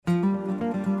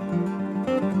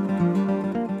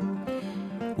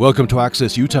Welcome to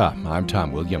Access Utah. I'm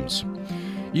Tom Williams.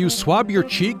 You swab your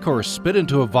cheek or spit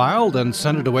into a vial, then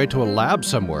send it away to a lab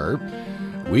somewhere.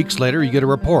 Weeks later, you get a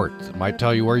report that might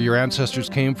tell you where your ancestors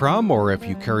came from or if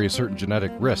you carry certain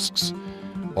genetic risks.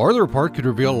 Or the report could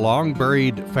reveal a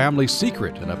long-buried family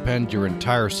secret and upend your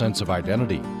entire sense of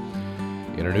identity.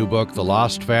 In her new book, The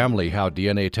Lost Family, How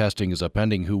DNA Testing is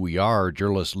Upending Who We Are,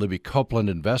 journalist Libby Copeland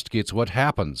investigates what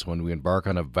happens when we embark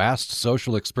on a vast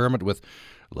social experiment with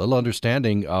little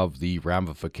understanding of the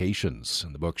ramifications.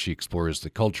 In the book, she explores the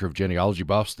culture of genealogy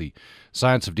buffs, the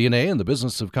science of DNA, and the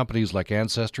business of companies like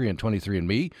Ancestry and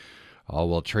 23andMe, all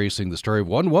while tracing the story of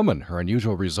one woman, her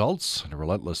unusual results, and a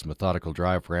relentless, methodical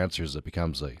drive for answers that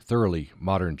becomes a thoroughly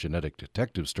modern genetic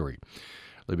detective story.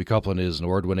 Libby Copeland is an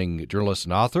award-winning journalist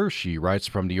and author. She writes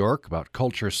from New York about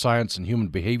culture, science, and human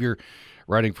behavior,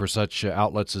 writing for such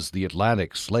outlets as The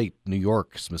Atlantic, Slate, New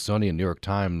York, Smithsonian, New York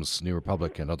Times, New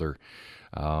Republic, and other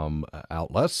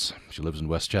outlets. She lives in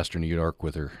Westchester, New York,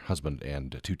 with her husband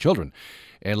and two children.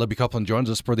 And Libby Copeland joins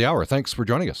us for the hour. Thanks for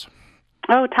joining us.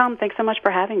 Oh, Tom, thanks so much for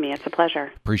having me. It's a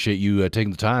pleasure. Appreciate you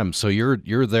taking the time. So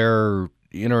you're there,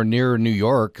 near New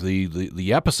York, the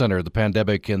epicenter of the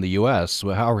pandemic in the U.S.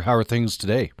 How are things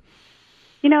today?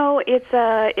 You know, it's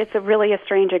a really a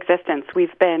strange existence.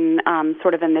 We've been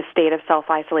sort of in this state of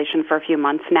self-isolation for a few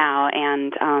months now,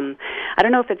 and I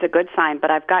don't know if it's a good sign, but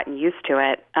I've gotten used to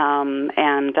it.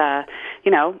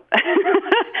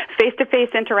 Face-to-face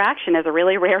interaction is a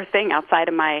really rare thing outside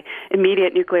of my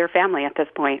immediate nuclear family at this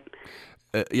point.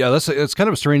 It's kind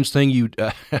of a strange thing.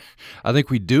 I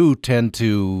think we do tend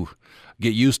to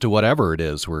get used to whatever it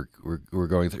is we're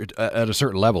going through at a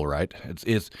certain level, right?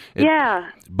 It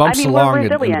bumps along we're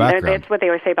resilient. in the background. That's what they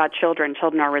always say about children.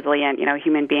 Children are resilient. You know,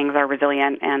 human beings are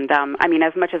resilient. And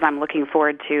as much as I'm looking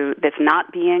forward to this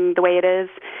not being the way it is,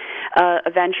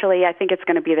 eventually I think it's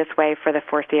going to be this way for the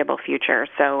foreseeable future.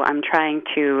 So I'm trying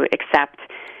to accept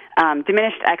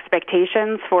diminished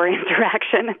expectations for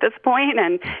interaction at this point,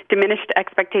 and diminished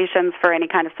expectations for any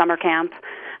kind of summer camp.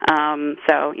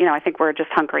 I think we're just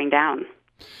hunkering down.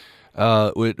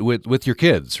 With your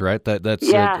kids, right? That's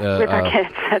with our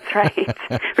kids. That's right.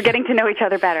 We're getting to know each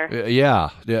other better. They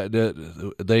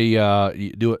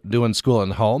doing school at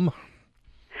home.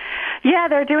 Yeah,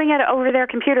 they're doing it over their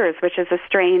computers, which is a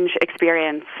strange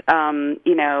experience.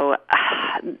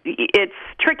 It's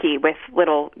tricky with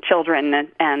little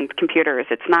children and computers.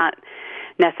 It's not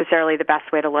necessarily the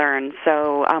best way to learn.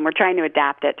 So we're trying to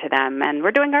adapt it to them, and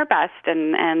we're doing our best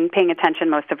and paying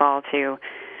attention most of all to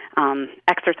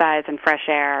exercise and fresh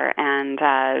air and,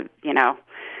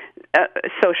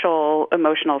 social,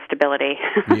 emotional stability,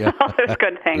 all those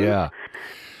good things. Yeah.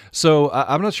 So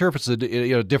I'm not sure if it's a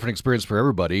different experience for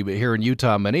everybody, but here in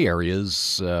Utah, many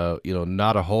areas,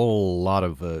 not a whole lot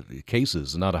of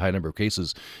cases, not a high number of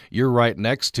cases. You're right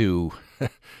next to, a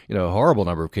horrible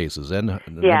number of cases and a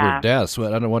number of deaths. I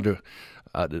don't wonder,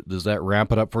 does that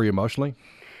ramp it up for you emotionally?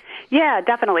 Yeah,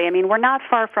 definitely. I mean, we're not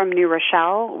far from New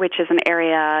Rochelle, which is an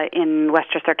area in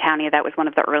Westchester County that was one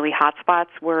of the early hotspots.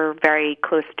 We're very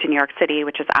close to New York City,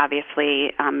 which has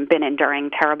obviously been enduring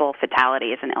terrible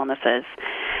fatalities and illnesses.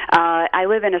 I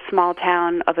live in a small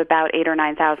town of about 8,000 or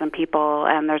 9,000 people,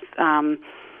 and there's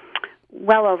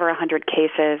well over 100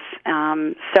 cases.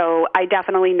 So I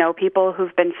definitely know people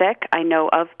who've been sick. I know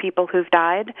of people who've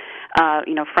died,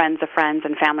 friends of friends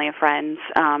and family of friends,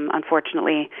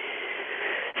 unfortunately.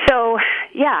 So,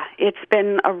 it's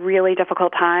been a really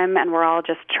difficult time, and we're all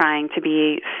just trying to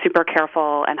be super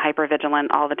careful and hypervigilant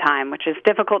all the time, which is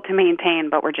difficult to maintain,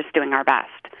 but we're just doing our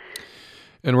best.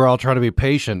 And we're all trying to be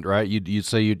patient, right? You'd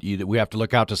say we have to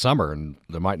look out to summer, and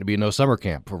there might be no summer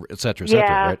camp, et cetera,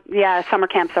 right? Yeah, summer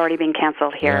camp's already being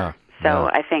canceled here. Yeah, so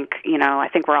I think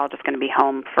we're all just going to be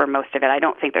home for most of it. I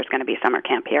don't think there's going to be summer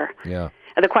camp here. Yeah.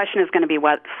 The question is going to be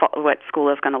what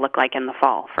school is going to look like in the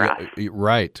fall for us.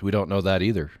 Right. We don't know that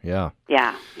either. Yeah.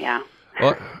 Yeah.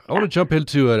 Well, I want to jump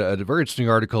into a very interesting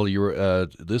article.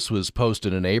 This was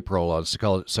posted in April on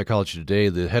Psychology Today.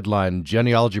 The headline,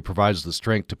 Genealogy Provides the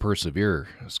Strength to Persevere.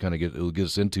 It'll get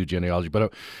us into genealogy,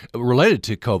 but related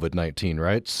to COVID-19,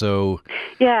 right? So.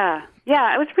 Yeah,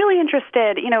 I was really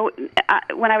interested.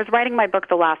 When I was writing my book,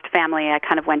 The Lost Family, I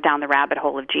kind of went down the rabbit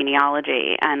hole of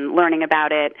genealogy and learning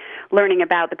about it, learning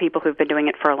about the people who've been doing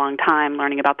it for a long time,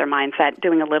 learning about their mindset,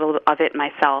 doing a little of it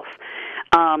myself.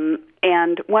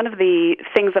 And one of the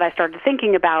things that I started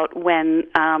thinking about when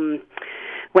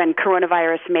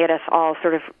coronavirus made us all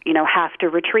sort of, have to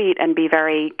retreat and be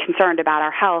very concerned about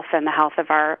our health and the health of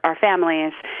our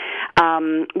families,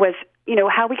 was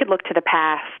how we could look to the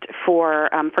past for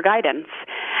guidance.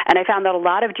 And I found that a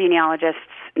lot of genealogists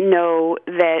know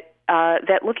that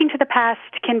that looking to the past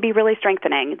can be really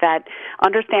strengthening. That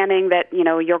understanding that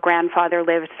your grandfather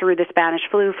lived through the Spanish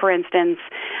flu, for instance,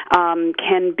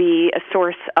 can be a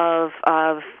source of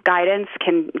guidance.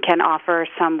 Can offer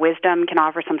some wisdom. Can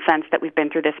offer some sense that we've been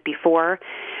through this before.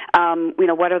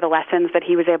 What are the lessons that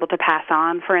he was able to pass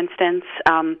on, for instance?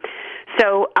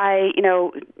 So I,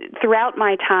 throughout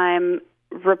my time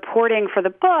reporting for the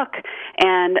book,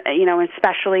 and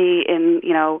especially in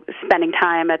spending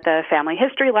time at the Family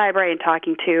History Library and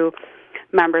talking to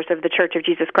members of the Church of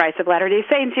Jesus Christ of Latter-day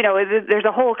Saints, there's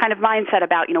a whole kind of mindset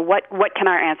about what can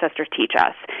our ancestors teach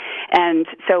us. And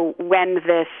so when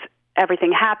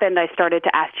everything happened, I started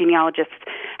to ask genealogists,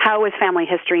 how is family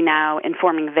history now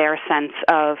informing their sense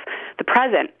of the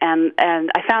present? And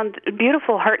I found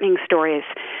beautiful, heartening stories.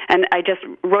 And I just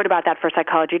wrote about that for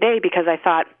Psychology Today because I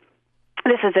thought,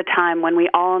 this is a time when we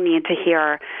all need to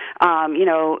hear,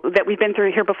 that we've been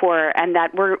through here before, and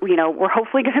that we're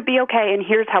hopefully going to be okay. And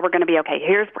here's how we're going to be okay.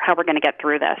 Here's how we're going to get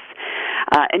through this.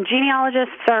 And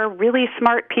genealogists are really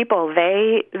smart people.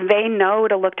 They know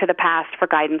to look to the past for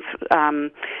guidance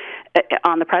on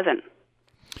the present.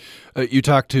 You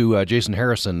talked to Jason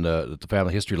Harrison at the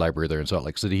Family History Library there in Salt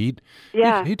Lake City.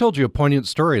 He told you a poignant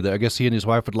story that I guess he and his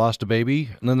wife had lost a baby,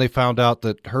 and then they found out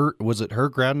that her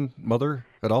grandmother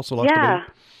had also lost a baby?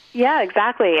 Yeah,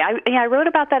 exactly. I wrote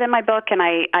about that in my book, and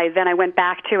I went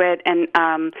back to it, and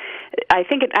I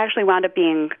think it actually wound up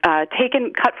being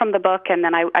cut from the book, and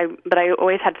then but I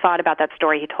always had thought about that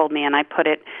story he told me, and I put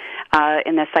it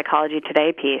in this Psychology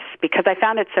Today piece because I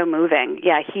found it so moving.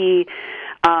 Yeah,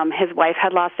 his wife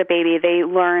had lost a baby. They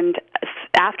learned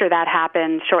after that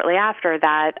happened, shortly after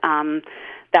that,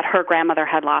 that her grandmother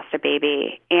had lost a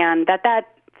baby, and that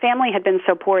family had been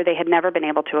so poor they had never been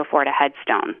able to afford a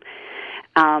headstone.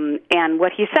 And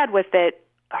what he said was that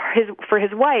for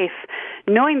his wife,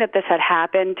 knowing that this had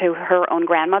happened to her own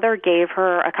grandmother gave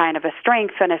her a kind of a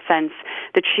strength and a sense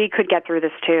that she could get through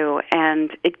this too.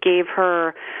 And it gave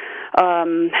her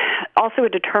also a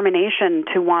determination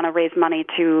to want to raise money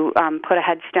to put a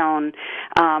headstone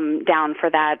down for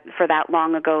that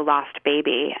long ago lost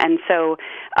baby. And so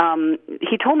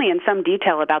he told me in some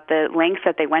detail about the lengths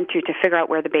that they went to figure out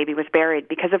where the baby was buried.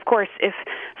 Because of course, if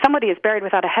somebody is buried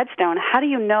without a headstone, how do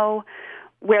you know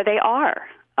where they are?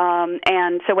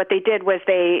 And so what they did was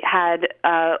they had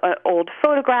an old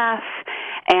photograph,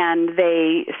 and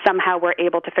they somehow were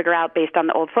able to figure out, based on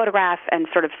the old photograph and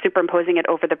sort of superimposing it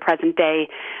over the present day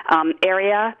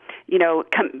area,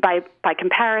 by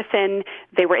comparison,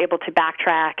 they were able to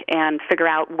backtrack and figure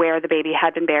out where the baby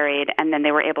had been buried, and then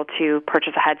they were able to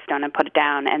purchase a headstone and put it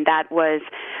down. And that was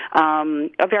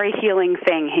a very healing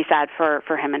thing, he said,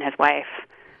 for him and his wife.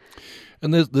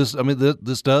 And this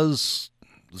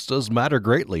does matter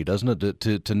greatly, doesn't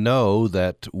it? To know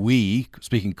that we,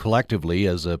 speaking collectively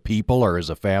as a people or as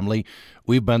a family,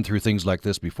 we've been through things like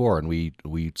this before, and we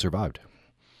survived.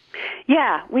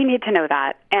 Yeah, we need to know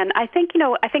that. And I think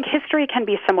history can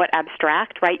be somewhat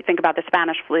abstract, right? You think about the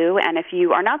Spanish flu, and if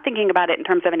you are not thinking about it in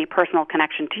terms of any personal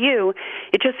connection to you,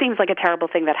 it just seems like a terrible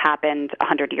thing that happened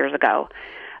 100 years ago.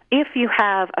 If you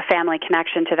have a family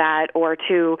connection to that, or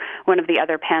to one of the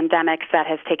other pandemics that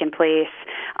has taken place,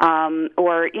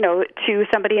 or to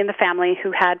somebody in the family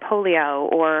who had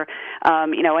polio, or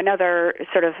another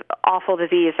sort of awful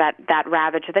disease that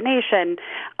ravaged the nation,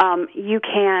 you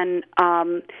can.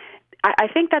 I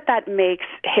think that makes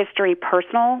history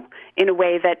personal in a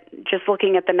way that just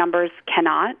looking at the numbers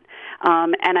cannot.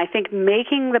 And I think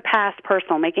making the past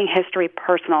personal, making history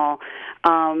personal,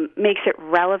 makes it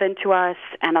relevant to us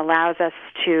and allows us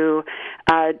to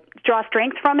draw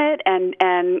strength from it and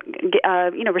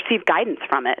receive guidance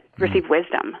from it, receive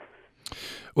wisdom.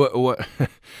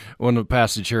 One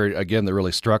passage here again that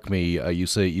really struck me. You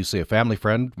say a family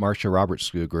friend, Marcia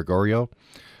Roberts Gregorio.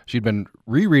 She'd been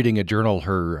rereading a journal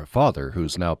her father,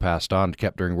 who's now passed on,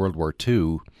 kept during World War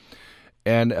II.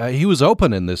 And he was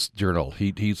open in this journal.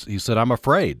 He said, "I'm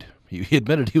afraid." He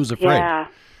admitted he was afraid.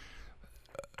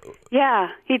 Yeah.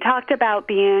 He talked about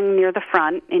being near the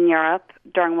front in Europe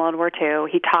during World War II.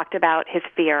 He talked about his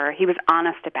fear. He was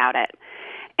honest about it.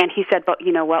 And he said, "But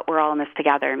you know what? We're all in this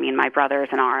together, me and my brothers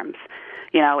in arms.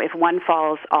 If one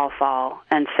falls, all fall.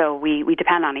 And so we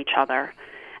depend on each other."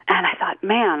 And I thought,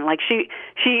 man, like she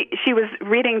was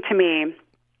reading to me,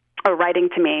 or writing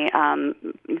to me,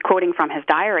 quoting from his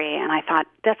diary, and I thought,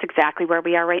 that's exactly where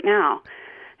we are right now.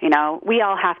 We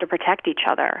all have to protect each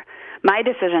other. My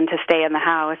decision to stay in the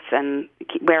house and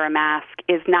wear a mask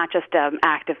is not just an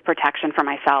act of protection for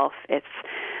myself. It's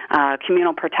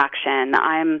communal protection.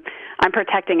 I'm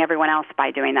protecting everyone else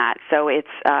by doing that. So it's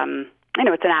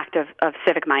it's an act of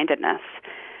civic mindedness.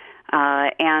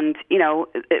 And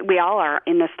we all are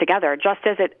in this together, just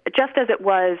as it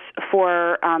was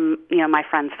for my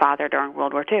friend's father during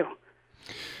World War II.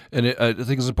 And I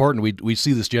think it's important. We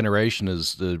see this generation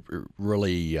as the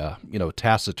really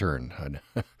taciturn.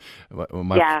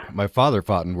 My father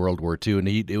fought in World War II, and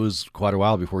it was quite a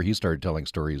while before he started telling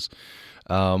stories.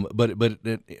 But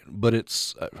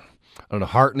it's I don't know,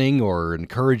 heartening or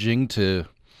encouraging to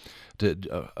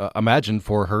imagine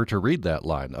for her to read that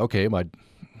line. Okay, my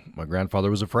grandfather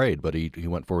was afraid, but he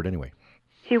went for it anyway.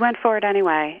 He went for it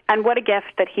anyway. And what a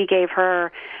gift that he gave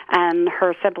her and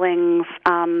her siblings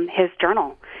his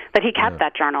journal, that he kept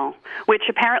that journal, which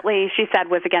apparently she said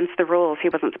was against the rules. He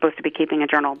wasn't supposed to be keeping a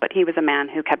journal, but he was a man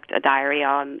who kept a diary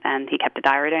and he kept a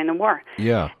diary during the war.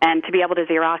 Yeah. And to be able to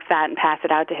Xerox that and pass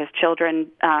it out to his children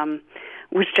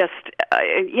was just,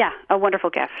 a wonderful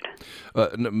gift.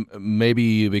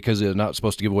 Maybe because they're not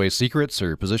supposed to give away secrets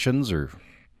or positions or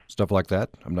stuff like that.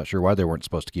 I'm not sure why they weren't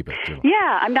supposed to keep it.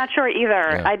 Yeah, I'm not sure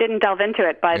either. Yeah. I didn't delve into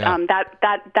it, but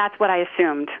that's what I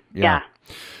assumed. Yeah.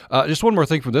 Just one more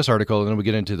thing from this article, and then we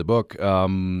get into the book.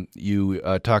 You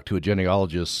talked to a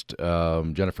genealogist,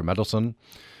 Jennifer Mendelsohn.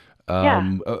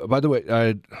 By the way,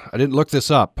 I didn't look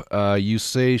this up. You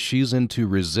say she's into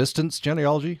resistance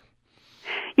genealogy?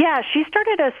 Yeah, she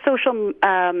started a social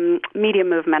media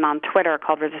movement on Twitter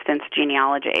called Resistance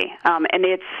Genealogy, and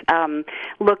it's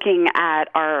looking at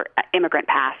our immigrant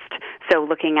past, so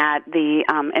looking at the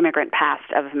immigrant past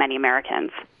of many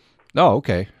Americans. Oh,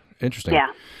 okay. Interesting.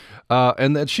 Yeah.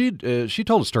 And then she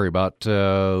told a story about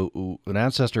an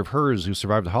ancestor of hers who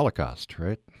survived the Holocaust,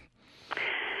 right?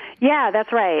 Yeah,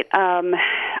 that's right.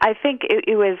 I think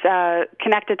it was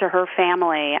connected to her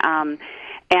family.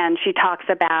 And she talks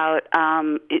about,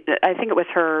 I think it was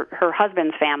her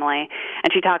husband's family,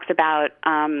 and she talks about,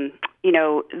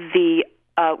 the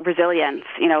resilience,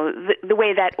 the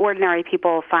way that ordinary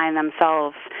people find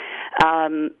themselves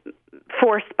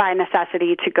forced by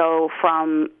necessity to go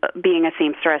from being a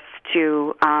seamstress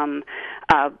to,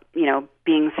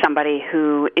 being somebody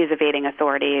who is evading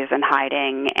authorities and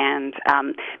hiding and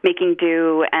making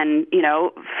do and,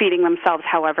 feeding themselves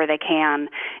however they can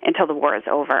until the war is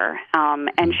over.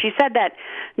 And she said that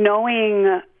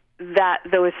knowing that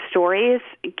those stories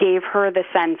gave her the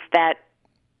sense that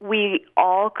we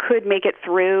all could make it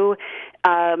through,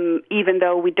 even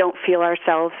though we don't feel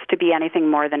ourselves to be anything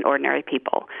more than ordinary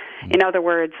people. In other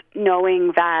words,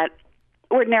 knowing that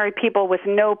ordinary people with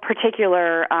no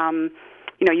particular,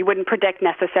 you wouldn't predict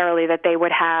necessarily that they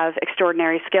would have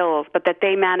extraordinary skills, but that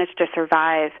they managed to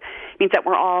survive means that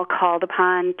we're all called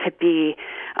upon to be,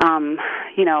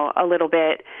 a little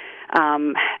bit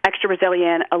extra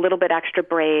resilient, a little bit extra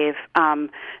brave,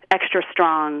 extra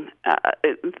strong,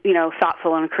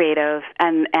 thoughtful and creative.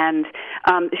 And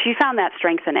she found that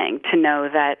strengthening to know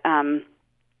that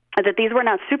these were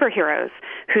not superheroes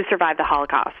who survived the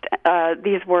Holocaust.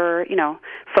 These were,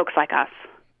 folks like us.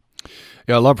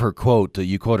 Yeah, I love her quote.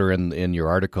 You quote her in your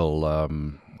article.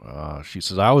 She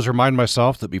says, "I always remind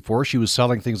myself that before she was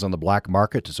selling things on the black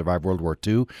market to survive World War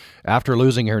II, after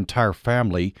losing her entire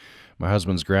family, my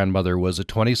husband's grandmother was a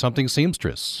 20-something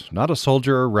seamstress, not a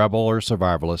soldier or rebel or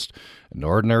survivalist, an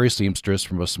ordinary seamstress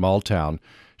from a small town.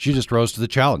 She just rose to the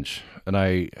challenge, and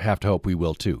I have to hope we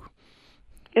will too."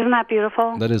 Isn't that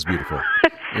beautiful? That is beautiful.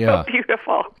 It's so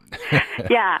beautiful.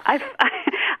 Yeah, I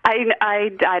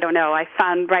don't know. I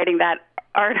found writing that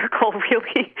article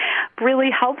really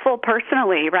helpful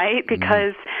personally, right?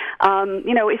 Because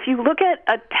if you look at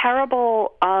a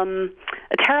terrible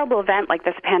event like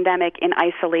this pandemic in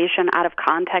isolation, out of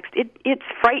context, it's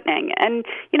frightening, and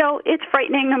it's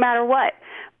frightening no matter what.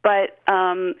 But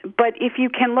if you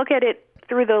can look at it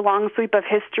through the long sweep of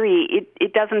history,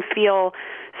 it doesn't feel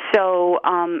so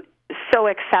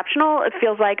exceptional. It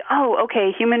feels like, oh,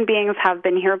 okay, human beings have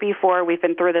been here before. We've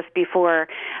been through this before,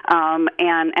 and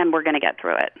we're going to get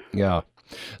through it. Yeah.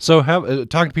 So,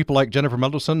 talking to people like Jennifer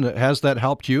Mendelsohn, has that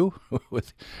helped you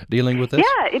with dealing with this?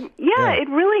 Yeah, it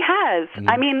really has. Mm-hmm.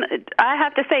 I mean, I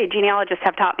have to say, genealogists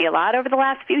have taught me a lot over the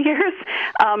last few years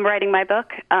writing my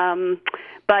book.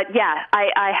 But yeah,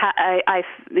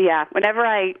 whenever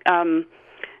I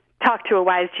talk to a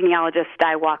wise genealogist,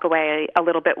 I walk away a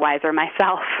little bit wiser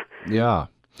myself. Yeah.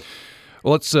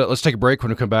 Well, let's take a break. When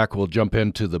we come back, we'll jump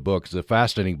into the book. It's a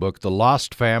fascinating book, The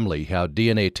Lost Family, How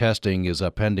DNA Testing is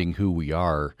Upending Who We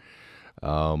Are.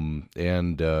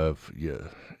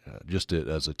 Just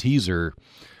as a teaser,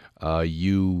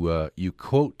 you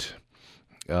quote,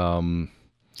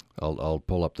 I'll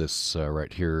pull up this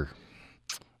right here,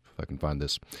 if I can find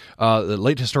this. The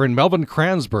late historian Melvin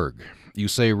Kranzberg, you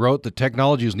say, wrote that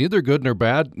technology is neither good nor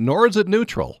bad, nor is it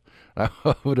neutral.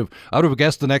 I would have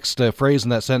guessed the next phrase in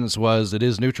that sentence was it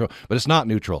is neutral, but it's not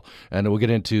neutral. And we'll get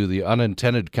into the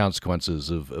unintended consequences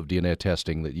of DNA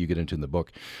testing that you get into in the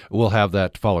book. We'll have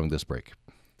that following this break.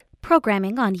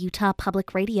 Programming on Utah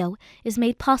Public Radio is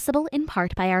made possible in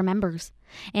part by our members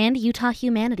and Utah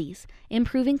Humanities,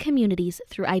 improving communities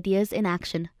through ideas in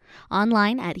action.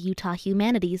 Online at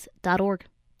utahhumanities.org.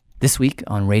 This week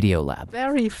on Radiolab.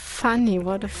 Very funny.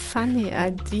 What a funny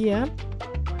idea.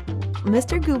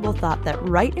 Mr. Google thought that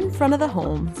right in front of the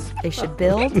home, they should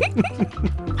build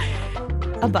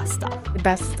a bus stop. The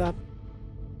bus stop.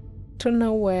 To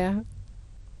nowhere.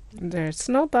 There's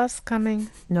no bus coming.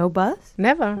 No bus?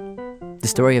 Never. The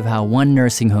story of how one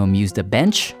nursing home used a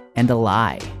bench and a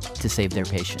lie to save their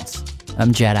patients.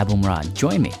 I'm Jad Abumrad.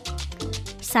 Join me.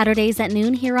 Saturdays at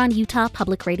noon here on Utah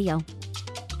Public Radio.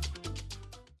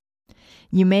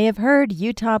 You may have heard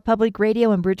Utah Public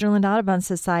Radio and Bridgerland Audubon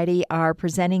Society are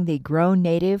presenting the Grow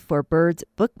Native for Birds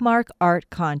Bookmark Art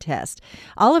Contest.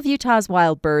 All of Utah's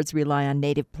wild birds rely on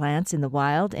native plants in the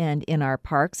wild and in our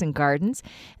parks and gardens.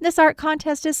 This art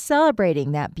contest is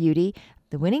celebrating that beauty.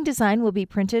 The winning design will be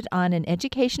printed on an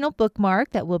educational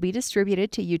bookmark that will be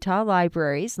distributed to Utah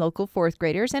libraries, local fourth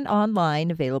graders, and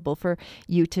online, available for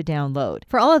you to download.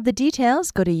 For all of the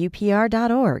details, go to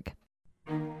upr.org.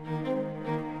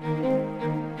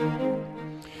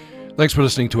 Thanks for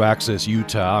listening to Access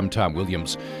Utah. I'm Tom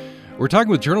Williams. We're talking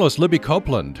with journalist Libby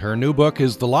Copeland. Her new book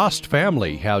is The Lost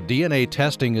Family, How DNA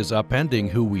Testing is Upending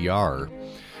Who We Are.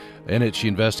 In it, she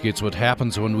investigates what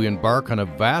happens when we embark on a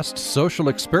vast social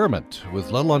experiment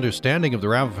with little understanding of the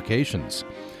ramifications.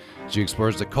 She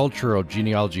explores the culture of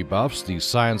genealogy buffs, the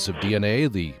science of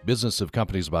DNA, the business of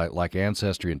companies like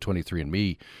Ancestry and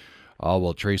 23andMe, all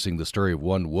while tracing the story of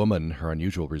one woman, her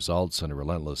unusual results, and a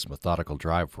relentless, methodical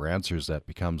drive for answers that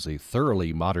becomes a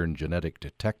thoroughly modern genetic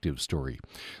detective story.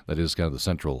 That is kind of the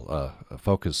central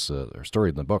focus or story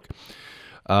in the book.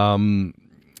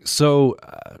 So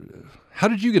how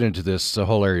did you get into this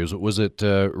whole area? Was it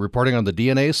reporting on the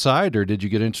DNA side, or did you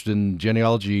get interested in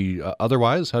genealogy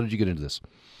otherwise? How did you get into this?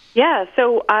 Yeah,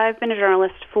 so I've been a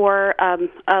journalist for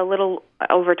a little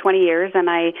over 20 years, and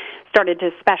I started to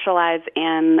specialize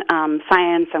in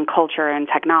science and culture and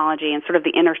technology and sort of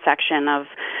the intersection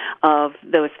of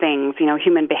those things, you know,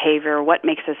 human behavior, what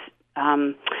makes us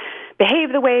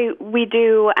behave the way we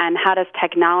do, and how does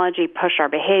technology push our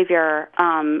behavior.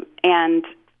 And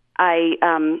I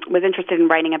was interested in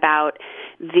writing about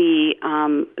the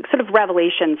sort of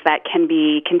revelations that can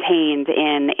be contained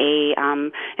in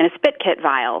a spit kit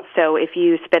vial. So if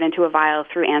you spit into a vial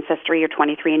through Ancestry or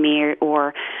 23andMe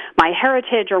or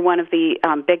MyHeritage or one of the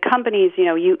big companies, you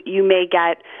know, you may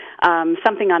get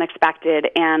something unexpected.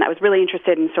 And I was really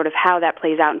interested in sort of how that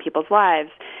plays out in people's lives.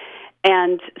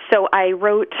 And so I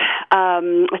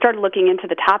started looking into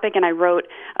the topic, and I wrote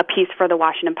a piece for the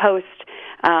Washington Post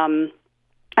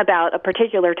about a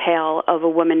particular tale of a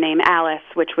woman named Alice,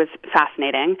 which was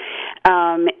fascinating.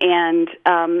 And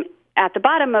at the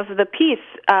bottom of the piece,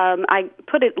 I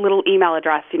put a little email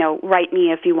address, you know, write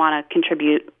me if you want to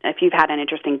contribute, if you've had an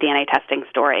interesting DNA testing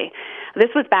story. This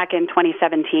was back in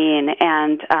 2017,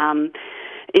 and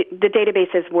the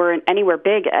databases weren't anywhere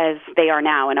big as they are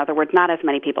now. In other words, not as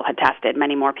many people had tested.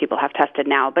 Many more people have tested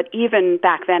now. But even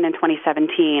back then in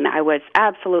 2017, I was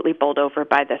absolutely bowled over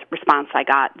by the response I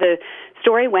got. The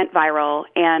story went viral,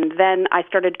 and then I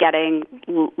started getting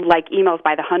like emails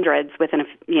by the hundreds within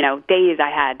days.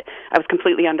 I was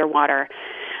completely underwater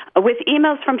with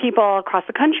emails from people across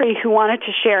the country who wanted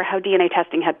to share how DNA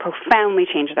testing had profoundly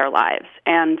changed their lives.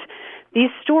 And these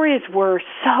stories were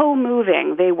so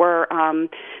moving. They were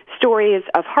stories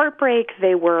of heartbreak.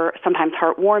 They were sometimes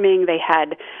heartwarming. They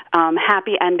had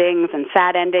happy endings and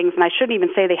sad endings. And I shouldn't even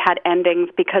say they had endings,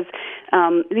 because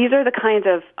these are the kinds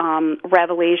of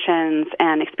revelations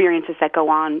and experiences that go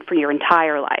on for your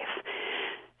entire life.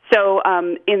 So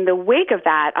in the wake of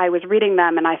that, I was reading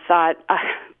them, and I thought,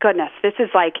 goodness, this is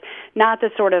like not the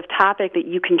sort of topic that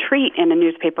you can treat in a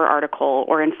newspaper article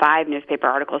or in 5 newspaper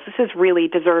articles. This really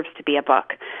deserves to be a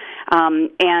book.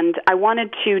 And I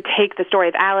wanted to take the story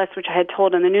of Alice, which I had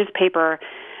told in the newspaper,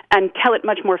 and tell it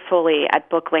much more fully at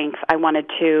book length. I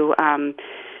wanted to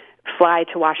fly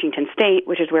to Washington State,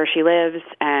 which is where she lives,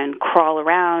 and crawl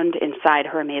around inside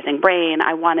her amazing brain.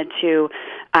 I wanted to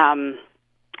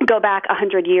go back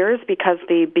 100 years, because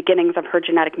the beginnings of her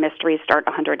genetic mystery start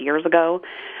 100 years ago.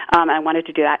 I wanted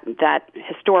to do that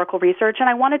historical research, and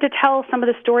I wanted to tell some of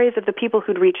the stories of the people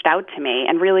who'd reached out to me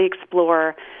and really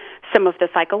explore some of the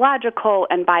psychological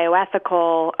and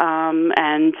bioethical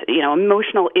and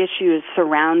emotional issues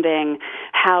surrounding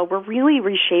how we're really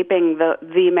reshaping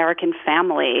the American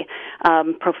family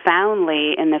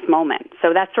profoundly in this moment.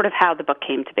 So that's sort of how the book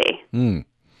came to be.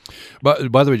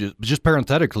 But by the way, just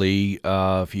parenthetically,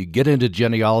 if you get into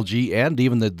genealogy and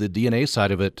even the DNA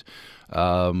side of it,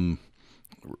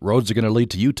 roads are going to lead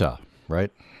to Utah,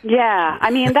 right? Yeah,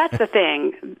 I mean, that's the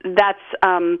thing.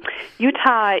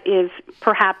 Utah is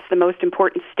perhaps the most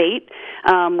important state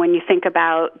when you think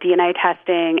about DNA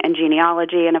testing and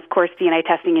genealogy. And of course, DNA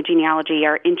testing and genealogy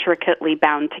are intricately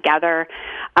bound together.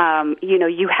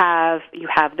 You have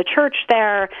the church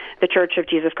there, the Church of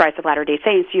Jesus Christ of Latter-day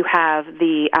Saints. You have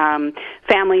the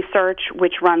Family Search,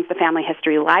 which runs the Family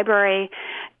History Library,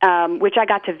 which I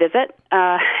got to visit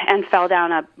and fell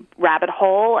down a rabbit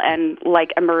hole and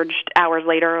emerged hours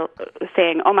later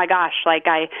saying, oh my gosh,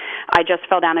 I just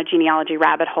fell down a genealogy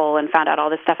rabbit hole and found out all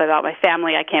this stuff about my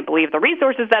family. I can't believe the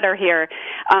resources that are here.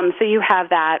 So you have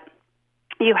that.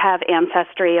 You have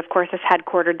Ancestry, of course, is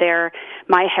headquartered there.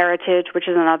 MyHeritage, which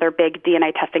is another big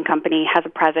DNA testing company, has a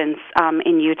presence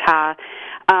in Utah.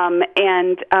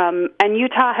 And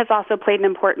Utah has also played an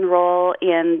important role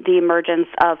in the emergence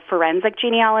of forensic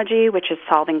genealogy, which is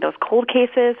solving those cold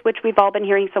cases, which we've all been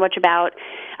hearing so much about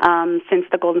since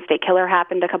the Golden State Killer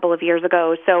happened a couple of years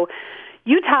ago. So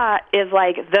Utah is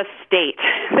the state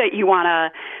that you want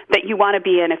to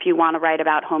be in if you want to write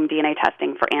about home DNA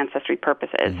testing for ancestry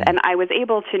purposes. Mm-hmm. And I was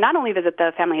able to not only visit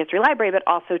the Family History Library but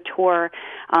also tour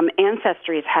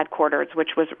Ancestry's headquarters,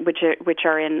 which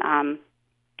are in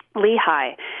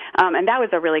Lehigh, and that was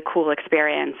a really cool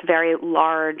experience. Very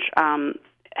large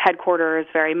headquarters,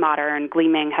 very modern,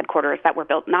 gleaming headquarters that were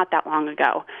built not that long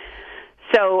ago.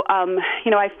 So,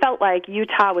 I felt like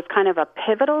Utah was kind of a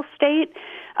pivotal state,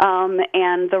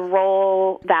 and the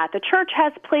role that the church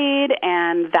has played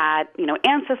and that,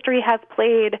 Ancestry has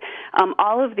played,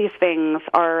 all of these things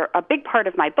are a big part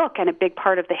of my book and a big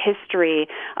part of the history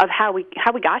of how we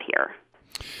got here.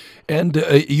 And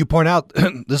you point out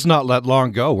this is not that long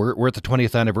ago. We're at the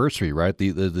 20th anniversary, right?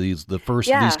 The first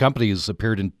of these companies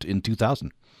appeared in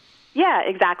 2000. Yeah,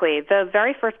 exactly. The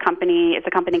very first company is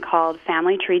a company called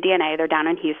Family Tree DNA. They're down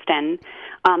in Houston.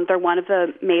 They're one of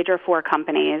the major 4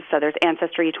 companies. So there's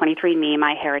Ancestry, 23andMe,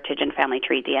 MyHeritage, and Family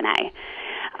Tree DNA.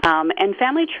 And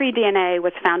Family Tree DNA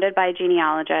was founded by a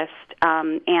genealogist,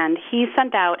 and he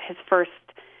sent out his first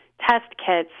test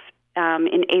kits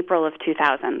in April of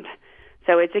 2000.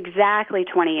 So it's exactly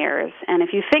 20 years. And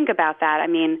if you think about that, I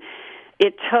mean,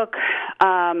 it took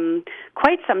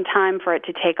quite some time for it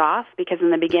to take off because in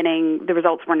the beginning the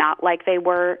results were not like they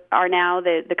are now.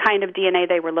 The kind of DNA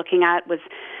they were looking at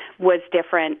was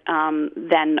different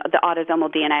than the autosomal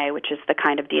DNA, which is the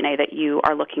kind of DNA that you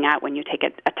are looking at when you take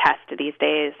a test these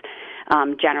days,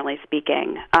 generally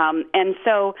speaking. And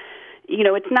so,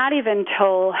 it's not even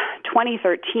till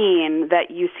 2013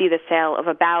 that you see the sale of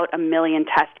about 1 million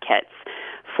test kits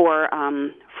for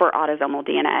autosomal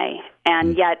DNA.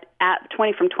 And yet,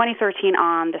 from 2013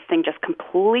 on, this thing just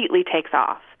completely takes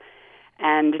off.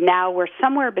 And now we're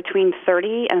somewhere between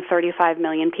 30 and 35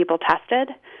 million people tested,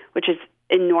 which is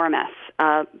enormous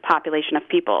population of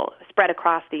people spread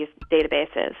across these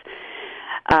databases.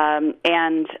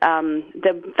 And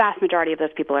the vast majority of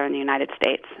those people are in the United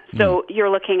States. So you're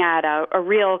looking at a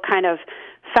real kind of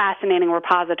fascinating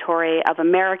repository of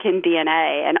American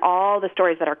DNA and all the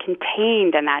stories that are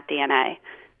contained in that DNA.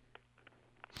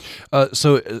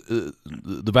 So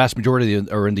the vast majority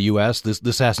are in the U.S.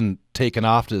 This hasn't taken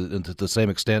off to the same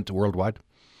extent worldwide?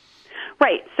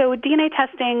 Right. So DNA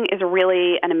testing is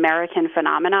really an American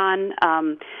phenomenon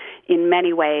in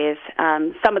many ways.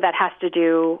 Some of that has to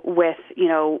do with,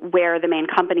 where the main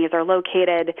companies are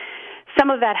located. Some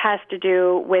of that has to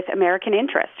do with American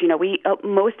interests.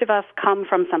 Most of us come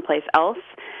from someplace else.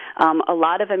 A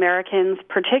lot of Americans,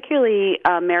 particularly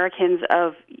Americans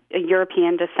of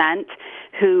European descent,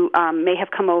 who may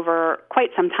have come over quite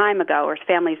some time ago, or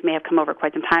families may have come over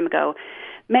quite some time ago,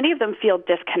 many of them feel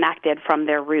disconnected from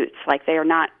their roots, like they are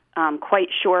not quite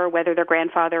sure whether their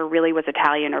grandfather really was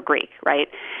Italian or Greek, right?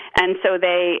 And so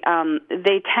they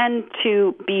tend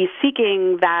to be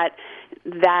seeking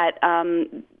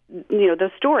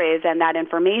those stories and that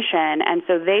information, and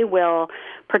so they will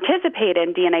participate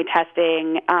in DNA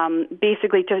testing,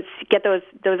 basically to get those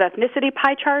ethnicity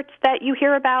pie charts that you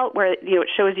hear about, where it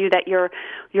shows you that you're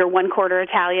 1/4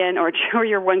 Italian or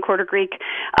you're 1/4 Greek,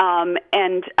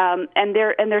 and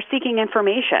they're seeking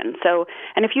information. So,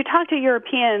 and if you talk to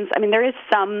Europeans, I mean, there is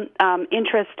some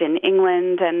interest in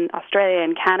England and Australia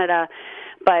and Canada,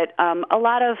 but a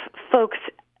lot of folks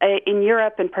in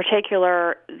Europe in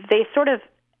particular, they sort of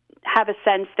have a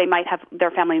sense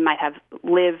their family might have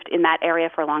lived in that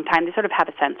area for a long time. They sort of have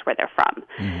a sense where they're from.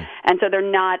 Mm-hmm. And so they're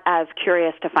not as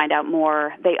curious to find out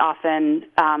more. They often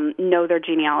know their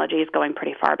genealogy is going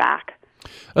pretty far back.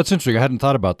 That's interesting. I hadn't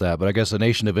thought about that, but I guess a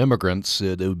nation of immigrants,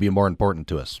 it would be more important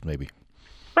to us, maybe.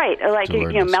 Right, like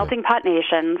melting pot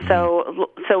nation. Mm-hmm.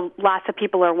 So lots of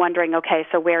people are wondering, okay,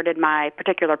 so where did my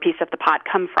particular piece of the pot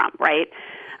come from, right?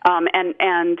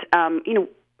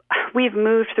 We've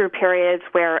moved through periods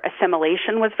where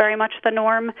assimilation was very much the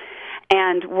norm,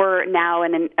 and we're now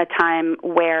in a time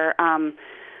where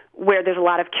there's a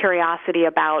lot of curiosity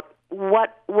about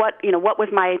what was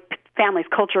my family's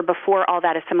culture before all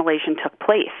that assimilation took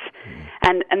place,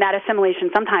 and that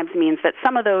assimilation sometimes means that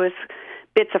some of those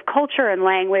bits of culture and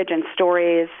language and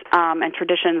stories and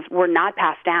traditions were not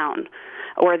passed down,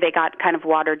 or they got kind of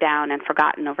watered down and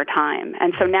forgotten over time.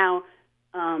 And so now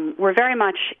we're very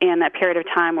much in a period of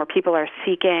time where people are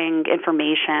seeking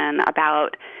information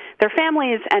about their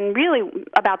families and really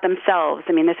about themselves.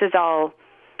 I mean, this is all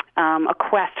a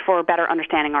quest for better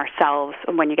understanding ourselves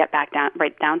when you get right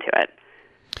down to it.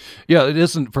 Yeah, it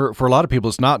isn't for a lot of people.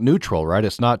 It's not neutral, right?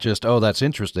 It's not just, oh, that's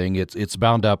interesting. It's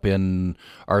bound up in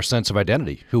our sense of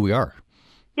identity, who we are.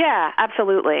 Yeah,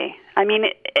 absolutely. I mean,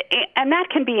 and that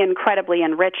can be incredibly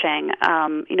enriching.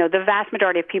 The vast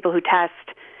majority of people who test,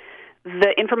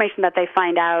 the information that they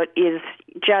find out is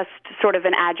just sort of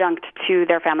an adjunct to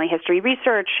their family history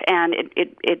research, and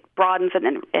it broadens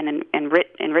and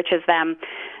enriches them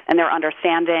and their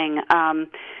understanding.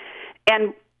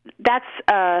 And that's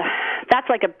a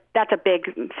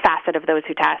big facet of those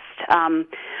who test.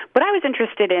 What I was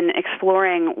interested in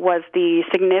exploring was the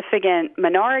significant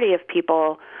minority of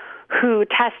people who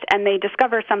test and they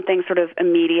discover something sort of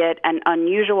immediate and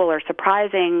unusual or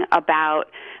surprising about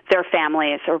their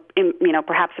families, or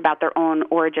perhaps about their own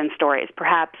origin stories.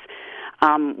 Perhaps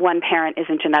one parent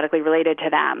isn't genetically related to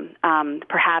them.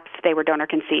 Perhaps they were donor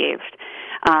conceived.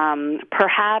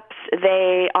 Perhaps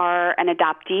they are an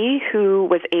adoptee who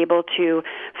was able to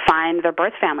find their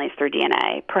birth families through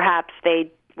DNA. Perhaps they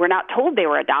were not told they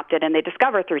were adopted and they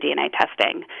discover through DNA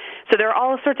testing. So there are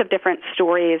all sorts of different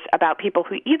stories about people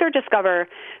who either discover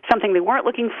something they weren't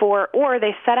looking for, or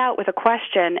they set out with a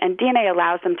question and DNA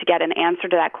allows them to get an answer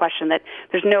to that question that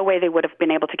there's no way they would have been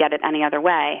able to get it any other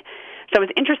way. So I was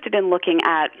interested in looking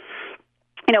at,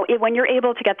 when you're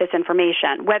able to get this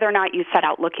information, whether or not you set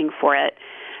out looking for it,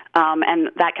 and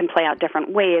that can play out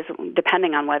different ways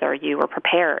depending on whether you were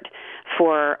prepared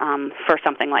for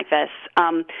something like this.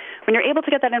 When you're able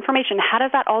to get that information, how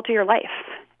does that alter your life?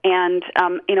 And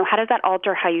how does that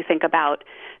alter how you think about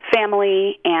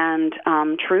family and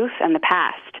truth and the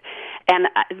past? And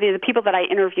the people that I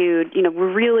interviewed,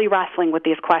 were really wrestling with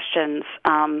these questions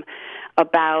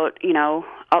about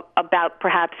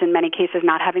perhaps in many cases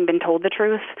not having been told the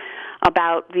truth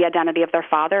about the identity of their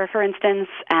father, for instance,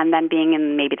 and then being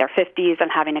in maybe their 50s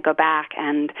and having to go back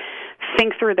and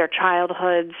think through their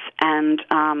childhoods and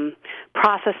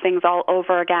process things all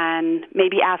over again,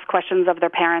 maybe ask questions of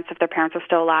their parents if their parents are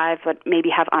still alive, but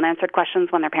maybe have unanswered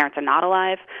questions when their parents are not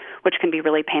alive, which can be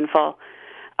really painful.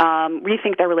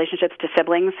 Rethink their relationships to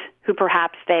siblings who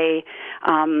perhaps they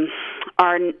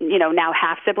are, now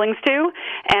half siblings to,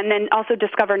 and then also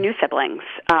discover new siblings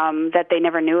that they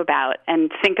never knew about,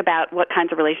 and think about what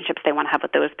kinds of relationships they want to have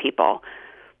with those people.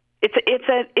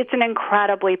 It's an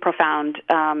incredibly profound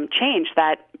change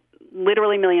that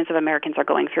literally millions of Americans are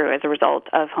going through as a result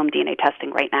of home DNA testing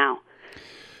right now.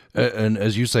 And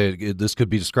as you say, this could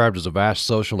be described as a vast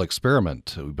social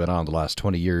experiment we've been on the last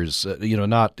 20 years,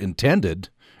 not intended,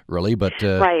 really, but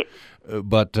right.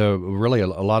 But really, a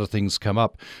lot of things come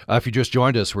up. If you just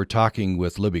joined us, we're talking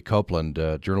with Libby Copeland,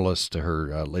 journalist.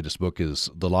 Her latest book is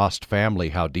The Lost Family,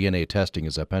 How DNA Testing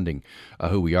is Upending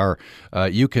Who We Are.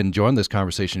 You can join this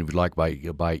conversation if you'd like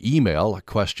by email. A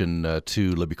question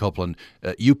to Libby Copeland,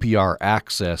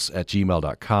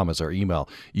 upraccess@gmail.com is our email,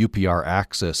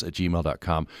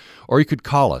 upraccess@gmail.com. Or you could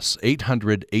call us,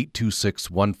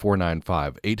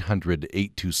 800-826-1495,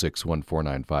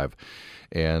 800-826-1495.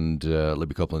 And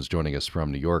Libby Copeland is joining us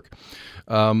from New York.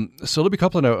 So Libby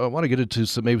Copeland, I want to get into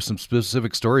some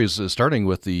specific stories, starting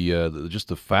with just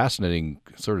the fascinating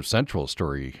sort of central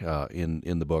story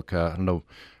in the book. I don't know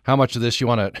how much of this you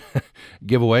want to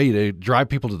give away to drive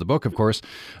people to the book, of course.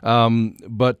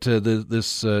 But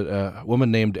this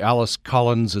woman named Alice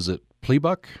Collins, is it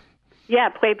Plebuc? Yeah,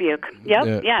 Plebuc.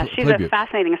 Yep. Yeah, she's a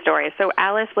fascinating story. So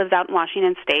Alice lives out in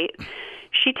Washington State.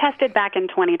 She tested back in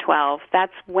 2012.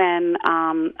 That's when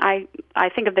I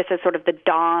think of this as sort of the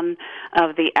dawn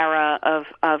of the era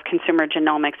of consumer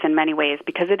genomics in many ways,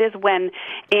 because it is when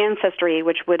Ancestry,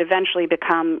 which would eventually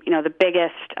become the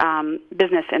biggest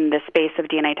business in the space of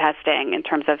DNA testing in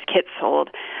terms of kits sold,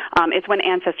 it's when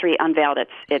Ancestry unveiled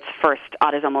its first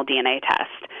autosomal DNA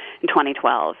test in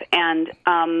 2012. And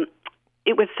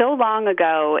it was so long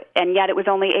ago, and yet it was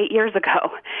only 8 years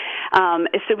ago.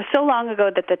 It was so long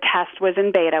ago that the test was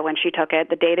in beta when she took it.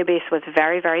 The database was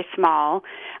very, very small.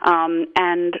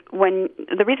 And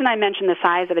the reason I mention the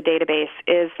size of the database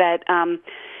is that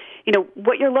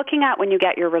what you're looking at when you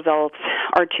get your results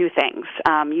are two things.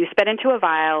 You spit into a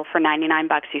vial for $99.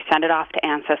 You send it off to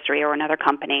Ancestry or another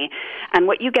company, and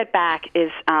what you get back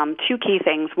is two key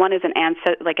things. One is an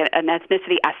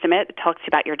ethnicity estimate. It talks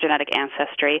about your genetic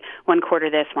ancestry, 1 quarter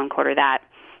this, 1 quarter that.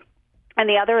 And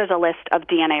the other is a list of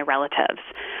DNA relatives.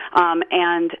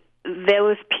 And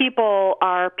those people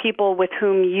are people with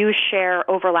whom you share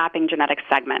overlapping genetic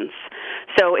segments.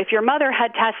 So if your mother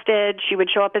had tested, she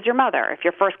would show up as your mother. If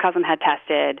your first cousin had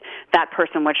tested, that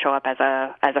person would show up as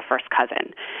a first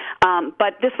cousin.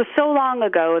 But this was so long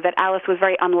ago that Alice was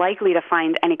very unlikely to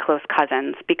find any close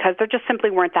cousins because there just simply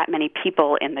weren't that many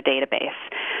people in the database.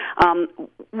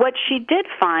 What she did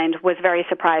find was very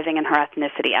surprising in her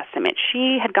ethnicity estimate.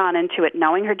 She had gone into it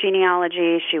knowing her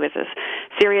genealogy. She was a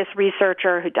serious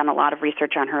researcher who'd done a lot of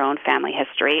research on her own family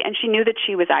history, and she knew that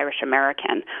she was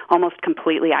Irish-American, almost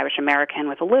completely Irish-American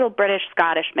with a little British,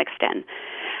 Scottish mixed in.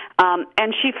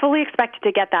 And she fully expected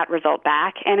to get that result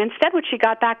back, and instead what she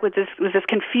got back was this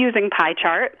confusing pie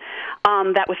chart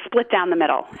that was split down the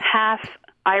middle, half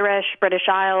Irish, British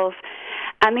Isles,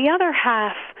 and the other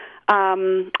half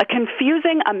a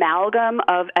confusing amalgam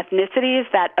of ethnicities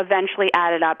that eventually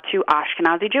added up to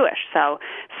Ashkenazi Jewish, so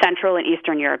Central and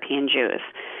Eastern European Jews.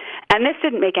 And this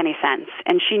didn't make any sense.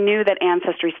 And she knew that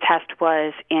Ancestry's test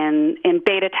was in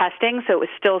beta testing, so it was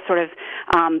still sort of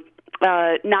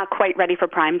not quite ready for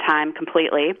prime time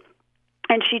completely.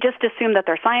 And she just assumed that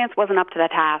their science wasn't up to the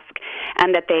task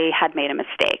and that they had made a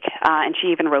mistake. And she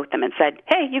even wrote them and said,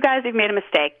 hey, you guys, you've made a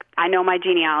mistake. I know my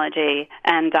genealogy,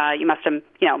 and you must have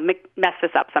messed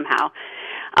this up somehow.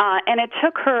 And it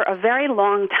took her a very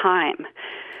long time,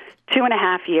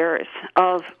 2.5 years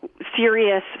of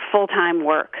serious full-time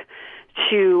work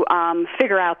to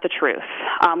figure out the truth,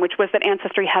 which was that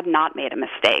Ancestry had not made a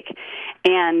mistake.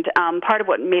 And part of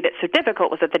what made it so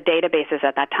difficult was that the databases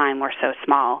at that time were so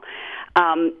small.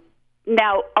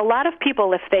 Now, a lot of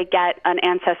people, if they get an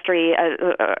ancestry,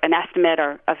 an estimate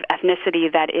of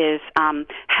ethnicity that is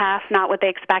half not what they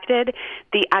expected,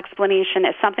 the explanation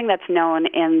is something that's known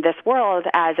in this world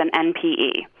as an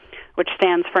NPE, which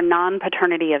stands for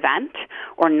non-paternity event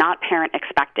or not parent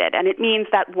expected. And it means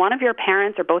that one of your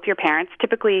parents or both your parents,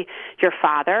 typically your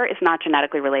father, is not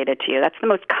genetically related to you. That's the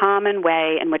most common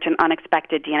way in which an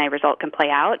unexpected DNA result can play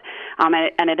out,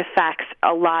 and it affects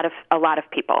a lot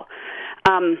of people.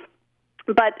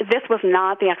 But this was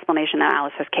not the explanation in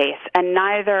Alice's case, and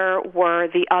neither were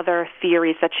the other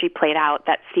theories that she played out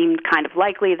that seemed kind of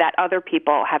likely that other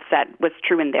people have said was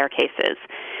true in their cases.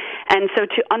 And so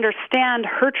to understand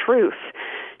her truth,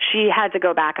 she had to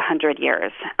go back 100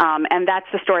 years. And that's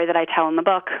the story that I tell in the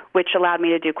book, which allowed me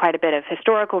to do quite a bit of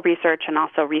historical research and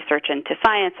also research into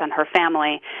science and her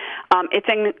family. It's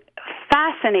a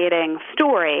fascinating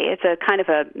story. It's a kind of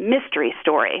a mystery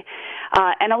story.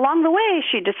 And along the way,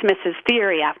 she dismisses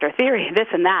theory after theory, this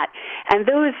and that. And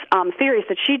those theories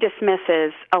that she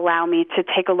dismisses allow me to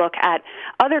take a look at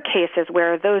other cases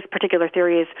where those particular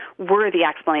theories were the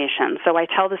explanation. So I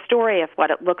tell the story of what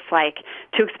it looks like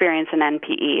to experience an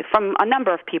NPE from a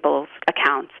number of people's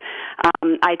accounts.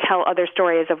 I tell other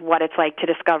stories of what it's like to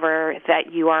discover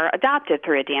that you are adopted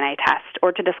through a DNA test,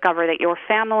 or to discover that your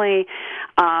family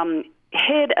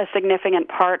hid a significant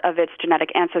part of its genetic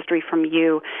ancestry from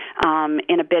you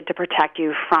in a bid to protect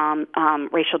you from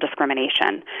racial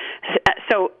discrimination.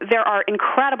 So there are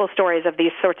incredible stories of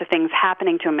these sorts of things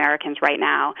happening to Americans right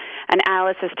now, and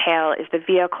Alice's tale is the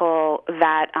vehicle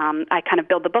that I kind of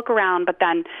build the book around, but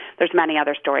then there's many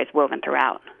other stories woven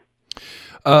throughout.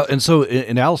 And so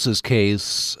in Alice's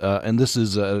case, and this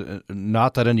is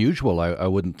not that unusual, I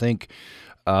wouldn't think,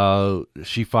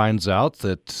 she finds out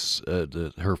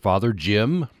that her father,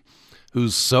 Jim,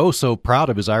 who's so proud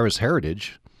of his Irish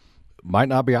heritage, might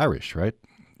not be Irish, right?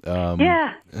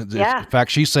 Yeah. In fact,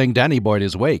 she's saying Danny Boy in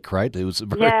his wake, right? It was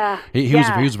very, he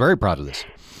was very proud of this.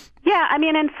 Yeah, I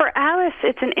mean, and for Alice,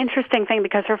 it's an interesting thing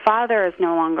because her father is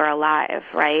no longer alive,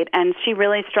 right? And she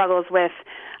really struggles with,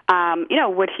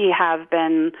 would he have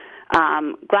been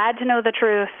glad to know the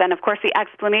truth. And, of course, the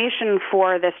explanation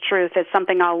for this truth is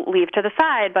something I'll leave to the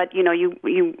side, but,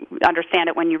 you understand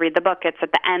it when you read the book. It's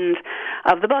at the end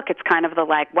of the book. It's kind of the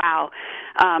wow,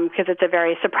 because it's a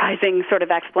very surprising sort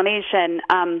of explanation.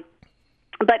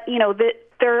 But,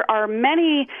 there are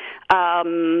many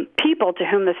people to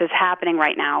whom this is happening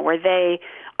right now, where they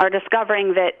are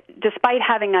discovering that despite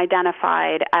having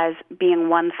identified as being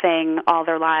one thing all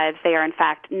their lives, they are in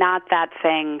fact not that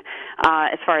thing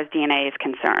as far as DNA is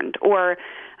concerned. Or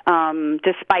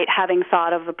despite having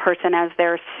thought of the person as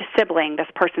their sibling, this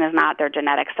person is not their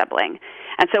genetic sibling.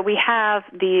 And so we have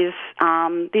these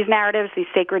narratives, these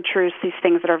sacred truths, these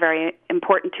things that are very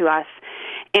important to us.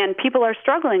 And people are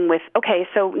struggling with, okay,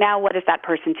 so now what is that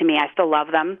person to me? I still love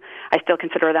them. I still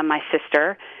consider them my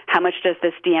sister. How much does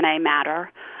this DNA matter?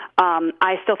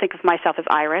 I still think of myself as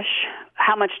Irish.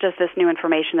 How much does this new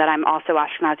information that I'm also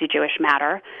Ashkenazi Jewish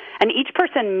matter? And each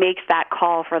person makes that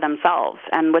call for themselves.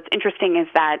 And what's interesting is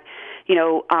that,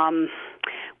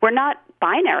 we're not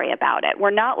binary about it. We're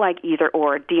not like either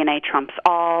or, DNA trumps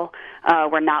all.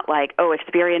 We're not like,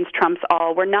 experience trumps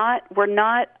all. We're not,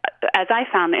 as I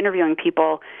found interviewing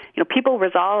people, people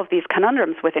resolve these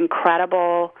conundrums with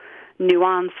incredible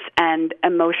nuance and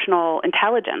emotional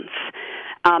intelligence.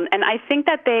 And I think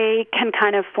that they can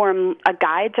kind of form a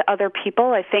guide to other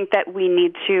people. I think that we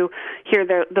need to hear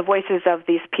the voices of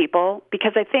these people,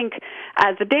 because I think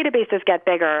as the databases get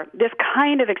bigger, this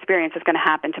kind of experience is going to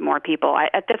happen to more people.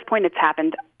 At this point, it's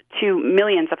happened to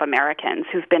millions of Americans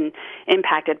who've been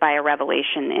impacted by a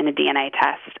revelation in a DNA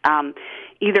test,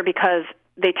 either because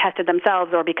they tested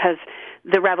themselves or because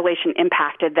the revelation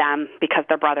impacted them because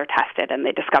their brother tested and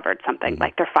they discovered something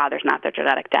like their father's not their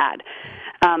genetic dad.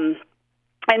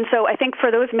 And so I think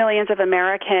for those millions of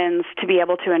Americans to be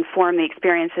able to inform the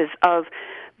experiences of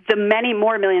the many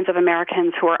more millions of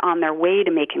Americans who are on their way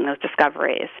to making those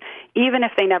discoveries, even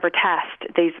if they never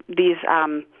test, these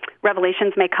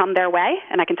revelations may come their way,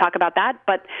 and I can talk about that.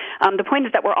 But the point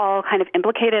is that we're all kind of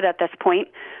implicated at this point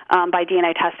by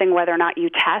DNA testing. Whether or not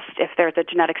you test, if there's a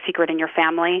genetic secret in your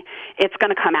family, it's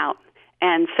going to come out.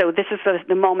 And so this is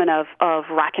the moment of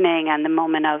reckoning and the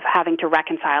moment of having to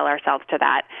reconcile ourselves to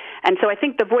that. And so I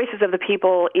think the voices of the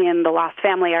people in the lost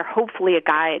family are hopefully a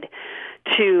guide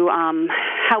to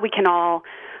how we can all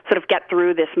sort of get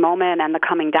through this moment and the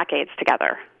coming decades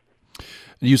together.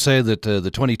 You say that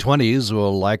the 2020s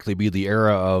will likely be the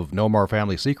era of no more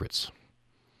family secrets.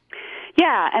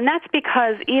 Yeah, and that's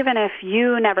because even if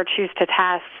you never choose to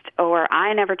test or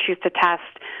I never choose to test,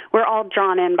 we're all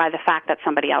drawn in by the fact that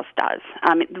somebody else does.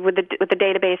 With the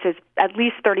databases, at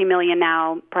least 30 million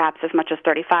now, perhaps as much as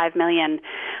 35 million.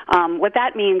 What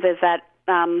that means is that,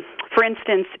 for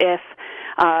instance, if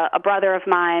a brother of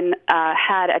mine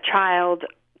had a child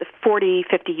 40,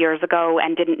 50 years ago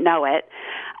and didn't know it,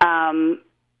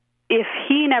 if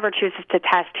he never chooses to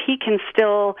test, he can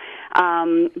still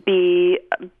be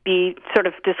sort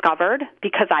of discovered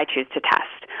because I choose to test.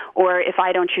 Or if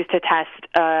I don't choose to test,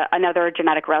 another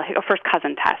genetic relative, or first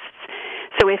cousin tests.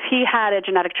 So if he had a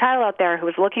genetic child out there who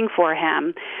was looking for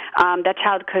him, that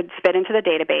child could spit into the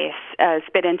database,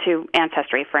 spit into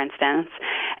Ancestry, for instance,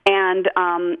 and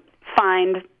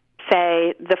find,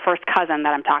 say, the first cousin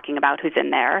that I'm talking about who's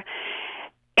in there,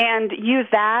 and use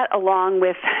that along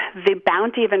with the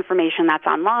bounty of information that's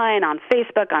online, on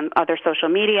Facebook, on other social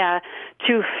media,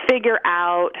 to figure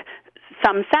out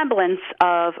some semblance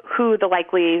of who their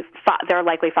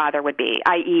likely father would be,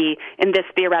 i.e., in this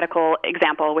theoretical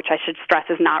example, which I should stress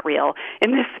is not real,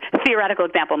 in this theoretical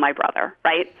example, my brother,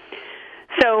 right?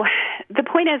 So the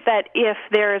point is that if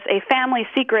there's a family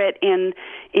secret in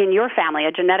your family,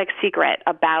 a genetic secret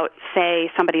about, say,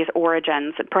 somebody's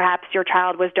origins, perhaps your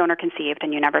child was donor conceived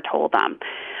and you never told them,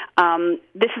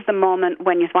 this is the moment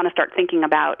when you want to start thinking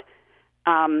about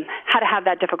how to have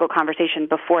that difficult conversation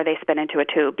before they spit into a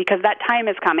tube, because that time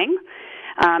is coming.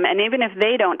 And even if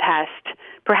they don't test,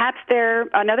 perhaps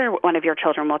another one of your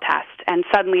children will test and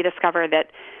suddenly discover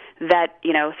that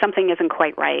something isn't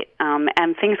quite right,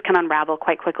 and things can unravel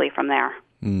quite quickly from there.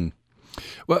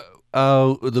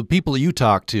 Well, the people you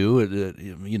talk to,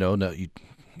 you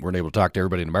weren't able to talk to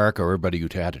everybody in America or everybody who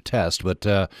had to test, but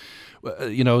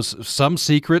some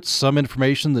secrets, some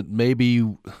information that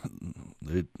maybe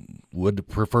they would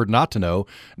prefer not to know,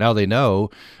 now they know.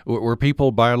 Were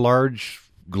people by and large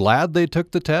glad they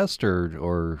took the test,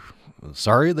 or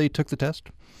sorry they took the test?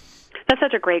 That's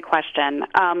such a great question.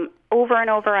 Over and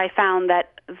over, I found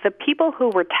that the people who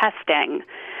were testing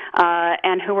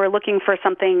and who were looking for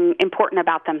something important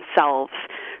about themselves,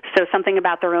 so something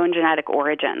about their own genetic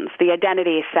origins, the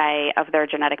identity, say, of their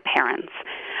genetic parents,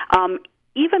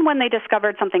 even when they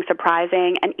discovered something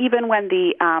surprising, and even when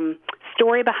the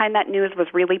story behind that news was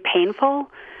really painful,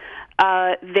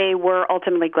 they were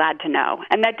ultimately glad to know.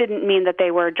 And that didn't mean that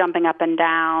they were jumping up and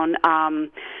down,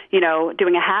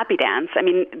 doing a happy dance. I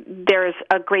mean, there's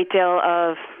a great deal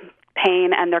of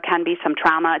pain, and there can be some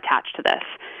trauma attached to this.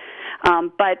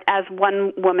 But as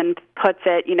one woman puts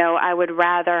it, I would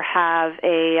rather have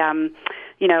a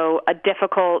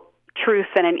difficult truth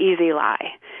than an easy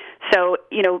lie. So,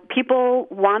 people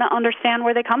want to understand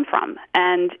where they come from.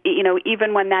 And,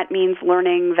 even when that means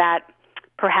learning that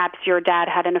perhaps your dad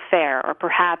had an affair, or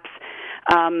perhaps,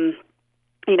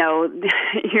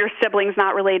 your sibling's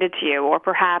not related to you, or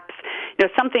perhaps,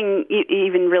 something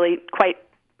even really quite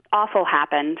awful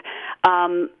happened,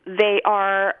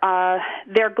 they're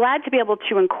glad to be able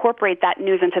to incorporate that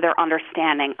news into their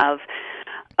understanding of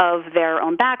their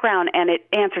own background, and it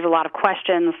answers a lot of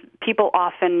questions. People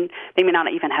often, they may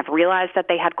not even have realized that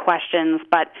they had questions,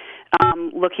 but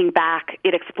looking back,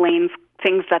 it explains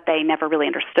things that they never really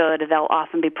understood. They'll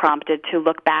often be prompted to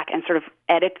look back and sort of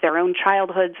edit their own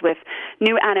childhoods with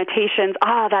new annotations.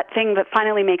 That thing that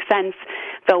finally makes sense.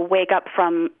 They'll wake up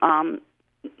from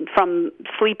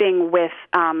sleeping with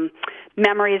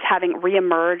memories having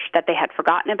reemerged that they had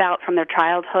forgotten about from their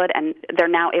childhood, and they're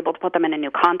now able to put them in a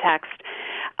new context.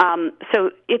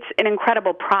 So it's an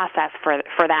incredible process for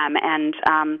them, and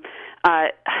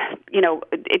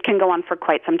it can go on for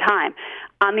quite some time.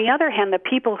 On the other hand, the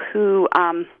people who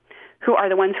are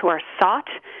the ones who are sought,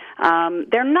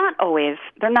 they're not always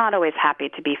happy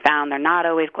to be found. They're not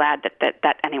always glad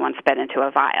that anyone spit into a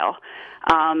vial.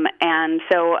 And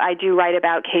so I do write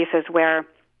about cases where,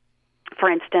 for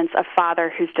instance, a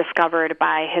father who's discovered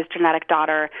by his genetic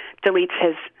daughter deletes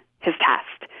his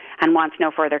test and wants no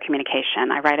further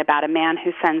communication. I write about a man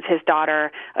who sends his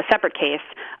daughter, a separate case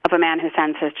of a man who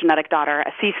sends his genetic daughter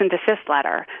a cease and desist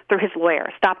letter through his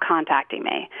lawyer, stop contacting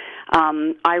me.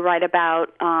 I write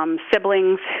about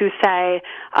siblings who say,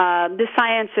 the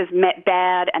science is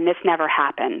bad and this never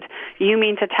happened. You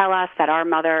mean to tell us that our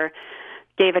mother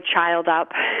gave a child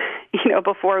up,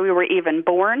 before we were even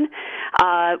born?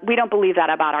 We don't believe that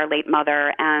about our late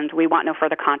mother, and we want no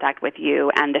further contact with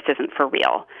you, and this isn't for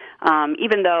real.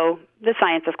 Even though the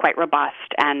science is quite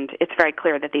robust, and it's very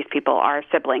clear that these people are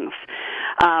siblings.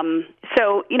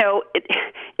 So,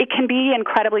 it can be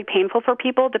incredibly painful for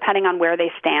people, depending on where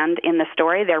they stand in the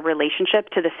story, their relationship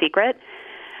to the secret.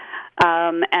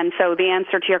 And so the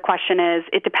answer to your question is,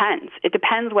 it depends. It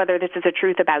depends whether this is a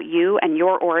truth about you and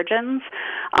your origins,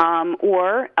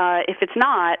 or if it's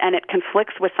not, and it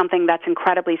conflicts with something that's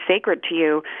incredibly sacred to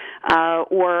you,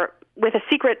 or with a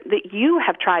secret that you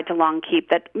have tried to long keep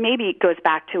that maybe goes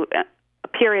back to a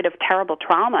period of terrible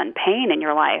trauma and pain in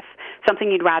your life,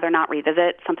 something you'd rather not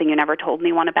revisit, something you never told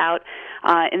anyone about.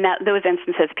 In those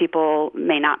instances, people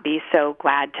may not be so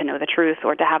glad to know the truth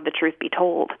or to have the truth be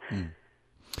told.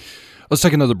 Let's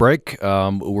take another break.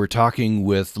 We're talking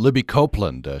with Libby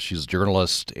Copeland. She's a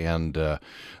journalist, and the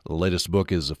latest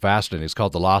book is fascinating. It's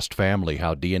called The Lost Family,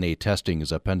 How DNA Testing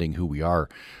is Upending Who We Are.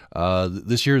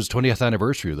 This year's 20th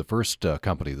anniversary of the first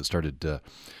company that started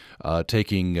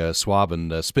taking swab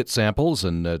and spit samples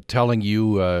and telling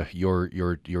you your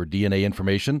DNA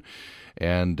information.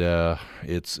 And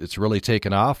it's really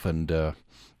taken off, and the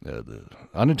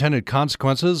unintended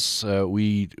consequences,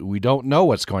 we don't know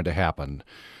what's going to happen.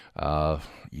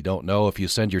 You don't know if you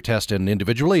send your test in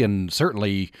individually, and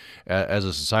certainly as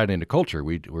a society and a culture,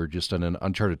 we're just in an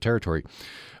uncharted territory.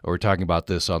 We're talking about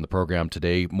this on the program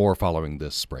today. More following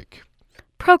this break.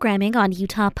 Programming on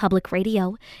Utah Public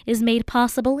Radio is made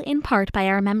possible in part by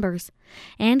our members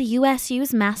and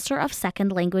USU's Master of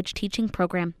Second Language Teaching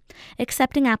Program,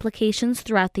 accepting applications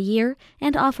throughout the year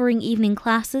and offering evening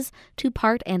classes to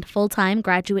part and full-time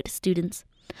graduate students.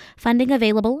 Funding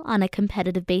available on a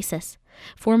competitive basis.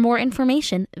 For more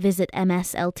information, visit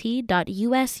mslt.usu.edu.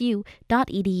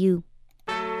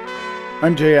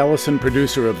 I'm Jay Ellison,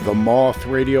 producer of The Moth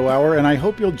Radio Hour, and I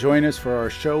hope you'll join us for our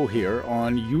show here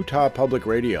on Utah Public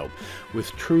Radio,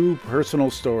 with true personal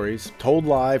stories told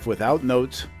live without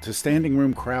notes to standing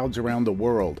room crowds around the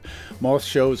world. Moth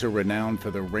shows are renowned for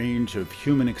the range of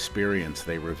human experience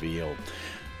they reveal.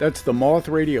 That's the Moth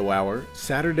Radio Hour,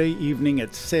 Saturday evening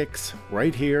at 6,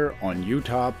 right here on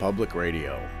Utah Public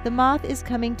Radio. The Moth is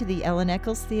coming to the Ellen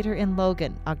Eccles Theater in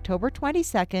Logan, October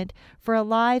 22nd, for a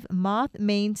live Moth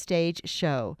Main Stage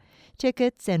show.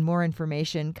 Tickets and more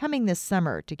information coming this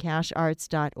summer to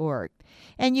casharts.org.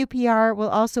 And UPR will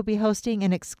also be hosting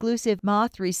an exclusive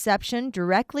Moth reception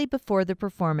directly before the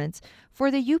performance for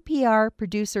the UPR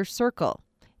Producer Circle.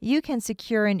 You can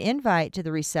secure an invite to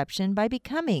the reception by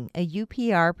becoming a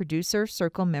UPR Producer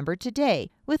Circle member today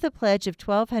with a pledge of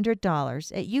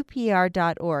 $1,200 at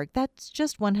upr.org. That's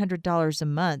just $100 a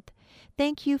month.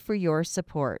 Thank you for your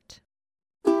support.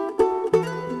 Thanks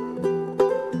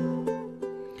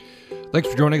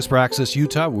for joining us for Access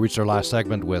Utah. We reached our last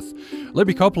segment with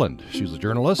Libby Copeland. She's a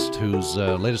journalist whose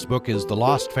latest book is The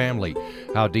Lost Family,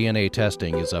 How DNA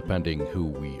Testing is Upending Who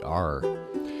We Are.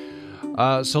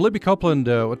 So Libby Copeland,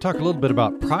 we'll talk a little bit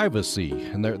about privacy.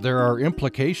 And there are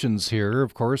implications here,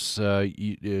 of course.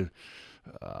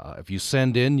 If you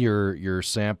send in your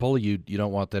sample, you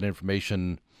don't want that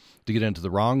information to get into the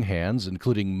wrong hands,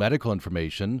 including medical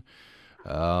information.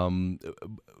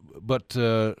 But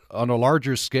on a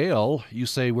larger scale, you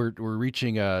say we're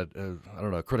reaching a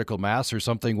critical mass or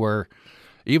something where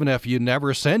even if you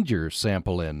never send your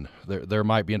sample in, there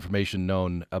might be information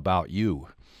known about you.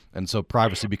 And so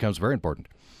privacy becomes very important.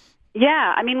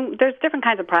 Yeah, I mean, there's different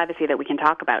kinds of privacy that we can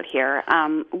talk about here.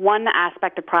 One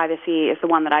aspect of privacy is the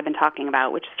one that I've been talking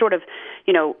about, which is sort of,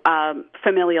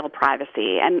 familial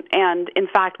privacy. And in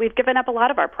fact, we've given up a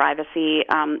lot of our privacy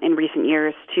in recent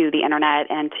years to the Internet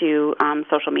and to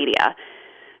social media.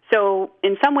 So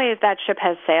in some ways, that ship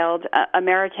has sailed.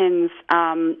 Americans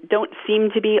don't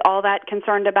seem to be all that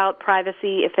concerned about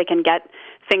privacy if they can get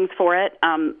things for it.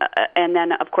 And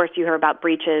then, of course, you hear about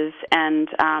breaches and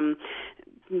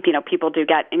people do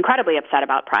get incredibly upset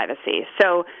about privacy.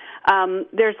 So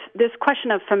there's this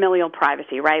question of familial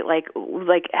privacy, right? Like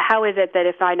how is it that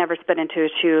if I never spit into a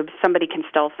tube, somebody can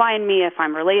still find me if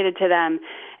I'm related to them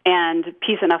and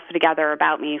piece enough together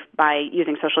about me by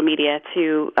using social media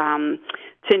to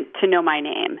know my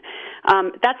name?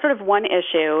 That's sort of one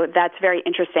issue that's very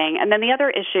interesting. And then the other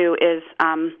issue is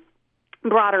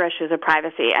broader issues of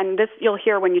privacy. And this you'll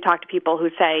hear when you talk to people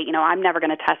who say, I'm never going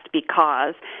to test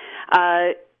because.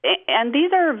 And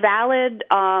these are valid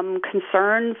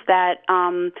concerns that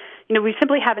we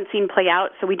simply haven't seen play out,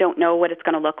 so we don't know what it's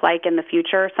going to look like in the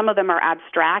future. Some of them are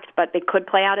abstract, but they could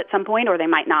play out at some point, or they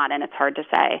might not, and it's hard to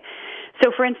say.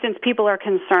 So, for instance, people are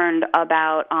concerned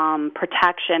about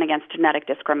protection against genetic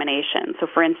discrimination. So,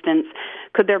 for instance,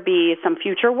 could there be some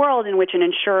future world in which an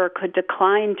insurer could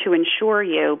decline to insure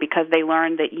you because they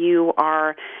learned that you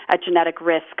are at genetic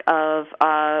risk of,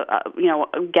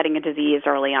 getting a disease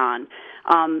early on?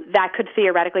 That could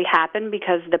theoretically happen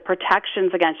because the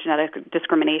protections against genetic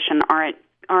discrimination aren't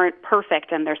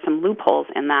perfect, and there's some loopholes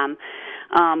in them.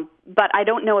 But I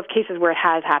don't know of cases where it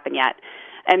has happened yet.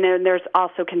 And then there's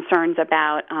also concerns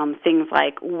about things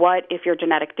like what if your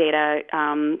genetic data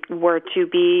were to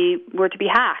be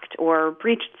hacked or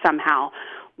breached somehow?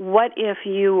 What if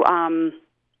you,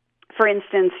 for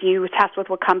instance, you test with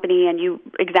a company and you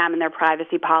examine their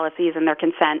privacy policies and their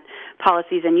consent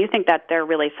policies, and you think that they're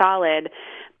really solid,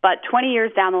 but 20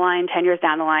 years down the line, 10 years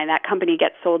down the line, that company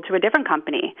gets sold to a different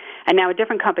company, and now a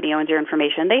different company owns your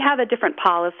information. They have a different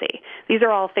policy. These are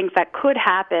all things that could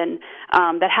happen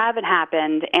that haven't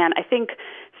happened, and I think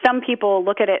some people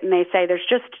look at it and they say there's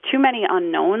just too many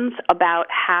unknowns about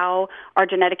how our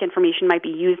genetic information might be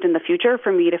used in the future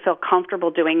for me to feel comfortable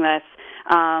doing this,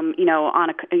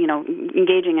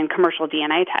 engaging in commercial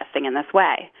DNA testing in this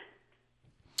way.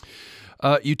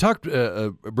 You talked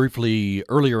briefly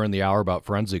earlier in the hour about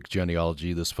forensic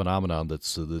genealogy, this phenomenon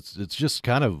that's it's just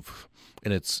kind of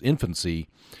in its infancy,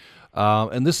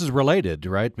 and this is related,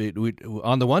 right? We,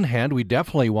 on the one hand, we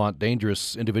definitely want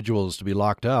dangerous individuals to be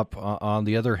locked up. On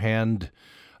the other hand,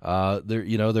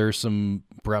 there's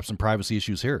perhaps some privacy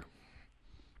issues here.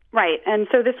 Right, and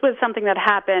so this was something that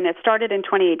happened. It started in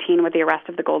 2018 with the arrest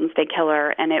of the Golden State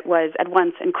Killer, and it was at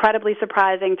once incredibly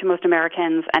surprising to most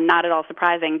Americans and not at all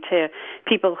surprising to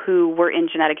people who were in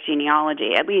genetic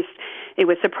genealogy. At least it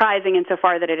was surprising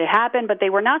insofar that it had happened, but they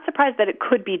were not surprised that it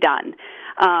could be done.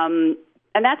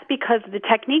 And that's because the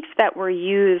techniques that were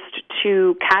used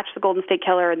to catch the Golden State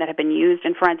Killer and that have been used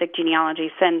in forensic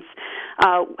genealogy since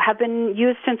have been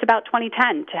used since about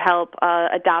 2010 to help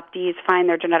adoptees find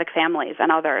their genetic families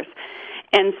and others.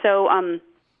 And so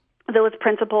those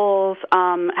principles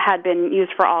had been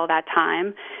used for all that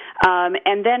time.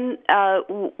 And then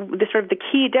the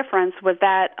key difference was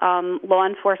that law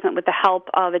enforcement, with the help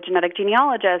of a genetic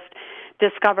genealogist,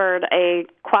 discovered a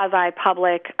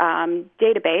quasi-public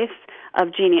database of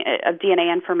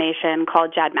DNA information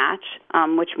called GEDmatch,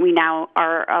 which we now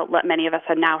are, many of us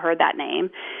have now heard that name.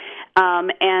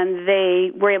 And they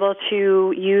were able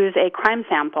to use a crime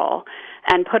sample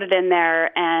and put it in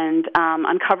there and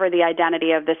uncover the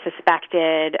identity of the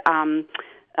suspected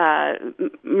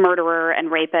murderer and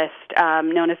rapist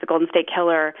known as the Golden State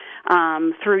Killer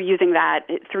through using that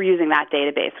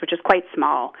database, which is quite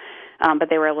small. but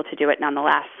they were able to do it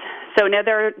nonetheless. So now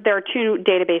there are two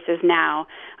databases now,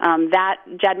 that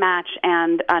GEDmatch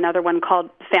and another one called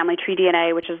Family Tree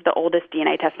DNA, which is the oldest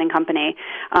DNA testing company,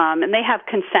 and they have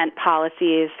consent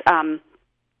policies.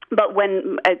 But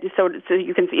when so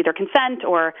you can either consent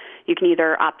or you can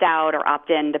either opt out or opt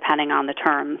in, depending on the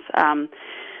terms.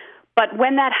 But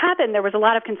when that happened, there was a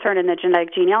lot of concern in the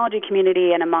genetic genealogy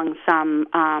community and among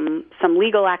some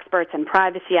legal experts and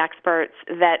privacy experts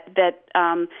that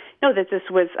this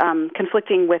was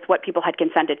conflicting with what people had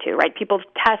consented to. Right? People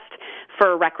test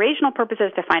for recreational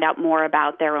purposes to find out more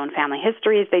about their own family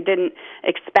histories. They didn't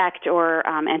expect or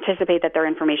anticipate that their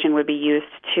information would be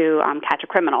used to catch a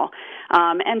criminal.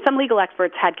 And some legal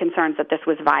experts had concerns that this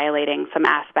was violating some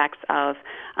aspects of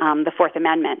the Fourth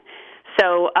Amendment.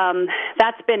 So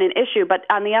that's been an issue. But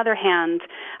on the other hand,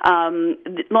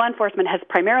 law enforcement has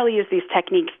primarily used these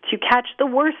techniques to catch the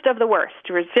worst of the worst,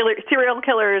 serial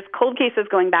killers, cold cases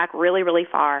going back really, really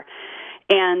far.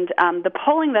 And the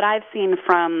polling that I've seen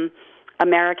from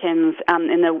Americans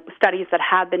in the studies that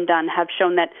have been done have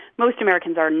shown that most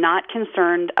Americans are not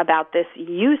concerned about this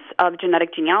use of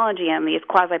genetic genealogy and these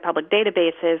quasi-public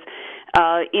databases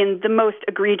in the most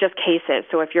egregious cases.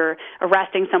 So if you're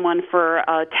arresting someone for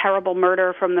a terrible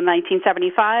murder from the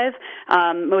 1975,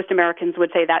 most Americans would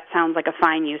say that sounds like a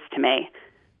fine use to me.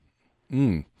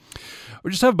 We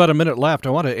just have about a minute left.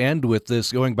 I want to end with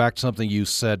this, going back to something you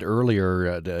said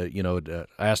earlier.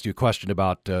 I asked you a question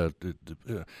about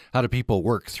how do people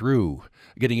work through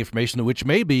getting information which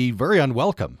may be very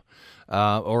unwelcome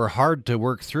or hard to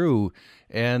work through.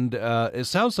 And it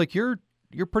sounds like you're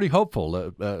pretty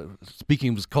hopeful,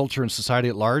 speaking of culture and society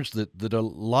at large, that a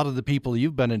lot of the people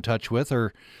you've been in touch with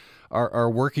are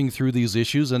working through these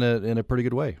issues in a pretty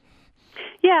good way.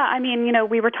 Yeah, I mean,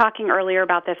 we were talking earlier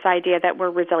about this idea that we're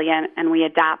resilient and we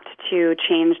adapt to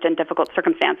changed and difficult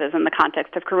circumstances in the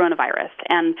context of coronavirus.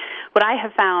 And what I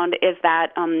have found is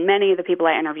that many of the people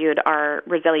I interviewed are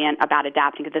resilient about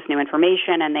adapting to this new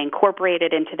information, and they incorporate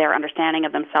it into their understanding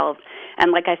of themselves.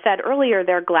 And like I said earlier,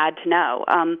 they're glad to know.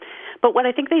 But what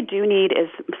I think they do need is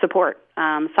support,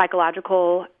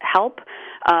 psychological help,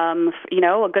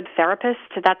 a good therapist.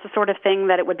 That's the sort of thing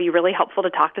that it would be really helpful to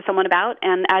talk to someone about.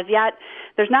 And as yet,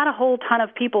 there's not a whole ton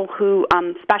of people who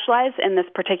specialize in this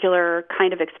particular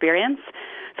kind of experience.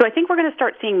 So I think we're going to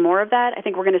start seeing more of that. I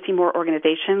think we're going to see more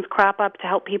organizations crop up to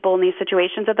help people in these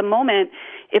situations. At the moment,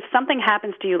 if something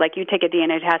happens to you, like you take a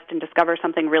DNA test and discover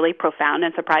something really profound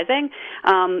and surprising,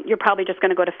 you're probably just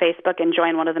going to go to Facebook and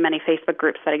join one of the many Facebook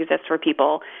groups that exist for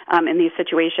people in these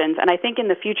situations. And I think in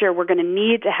the future, we're going to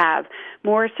need to have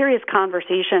more serious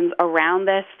conversations around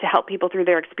this to help people through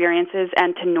their experiences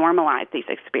and to normalize these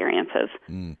experiences.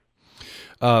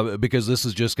 Because this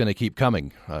is just going to keep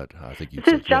coming. I think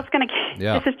this is just going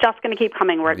to keep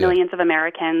coming. We're at millions of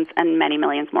Americans and many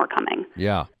millions more coming.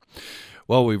 Yeah.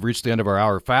 Well, we've reached the end of our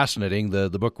hour. Fascinating. The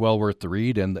book well worth the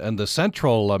read, and the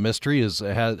central mystery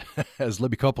has, as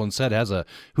Libby Copeland said, has a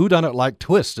whodunit-like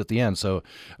twist at the end. So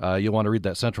you'll want to read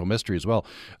that central mystery as well.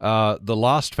 The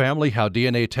Lost Family: How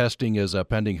DNA Testing is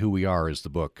Upending Who We Are is the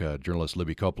book. Journalist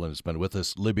Libby Copeland has been with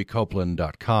us.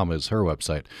 LibbyCopeland.com is her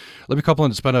website. Libby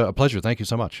Copeland, it's been a pleasure. Thank you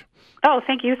so much. Oh,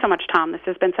 thank you so much, Tom. This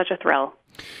has been such a thrill.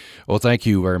 Well, thank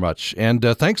you very much, and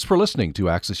thanks for listening to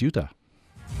Access Utah.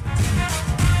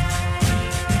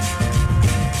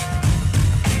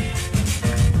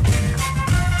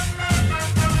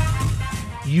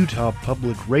 Utah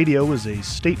Public Radio is a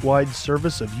statewide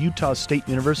service of Utah State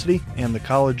University and the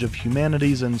College of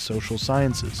Humanities and Social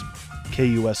Sciences.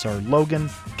 KUSR Logan,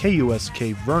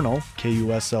 KUSK Vernal,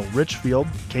 KUSL Richfield,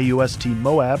 KUST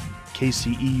Moab,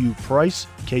 KCEU Price,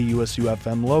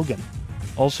 KUSU-FM Logan.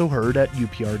 Also heard at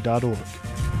upr.org.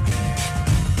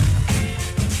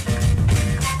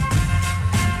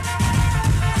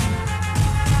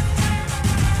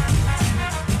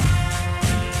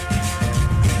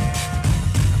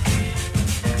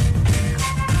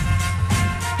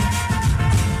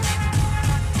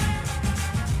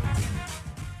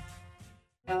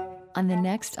 On the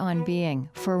next On Being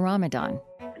for Ramadan.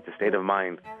 It's a state of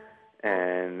mind,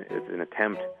 and it's an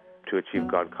attempt to achieve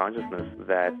God consciousness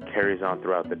that carries on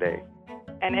throughout the day.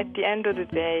 And at the end of the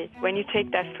day, when you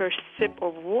take that first sip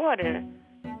of water,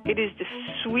 it is the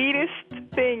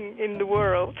sweetest thing in the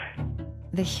world.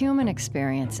 The human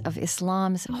experience of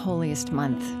Islam's holiest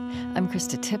month. I'm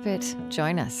Krista Tippett.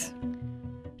 Join us.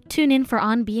 Tune in for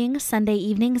On Being Sunday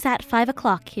evenings at 5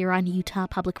 o'clock here on Utah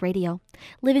Public Radio.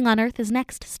 Living on Earth is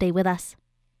next. Stay with us.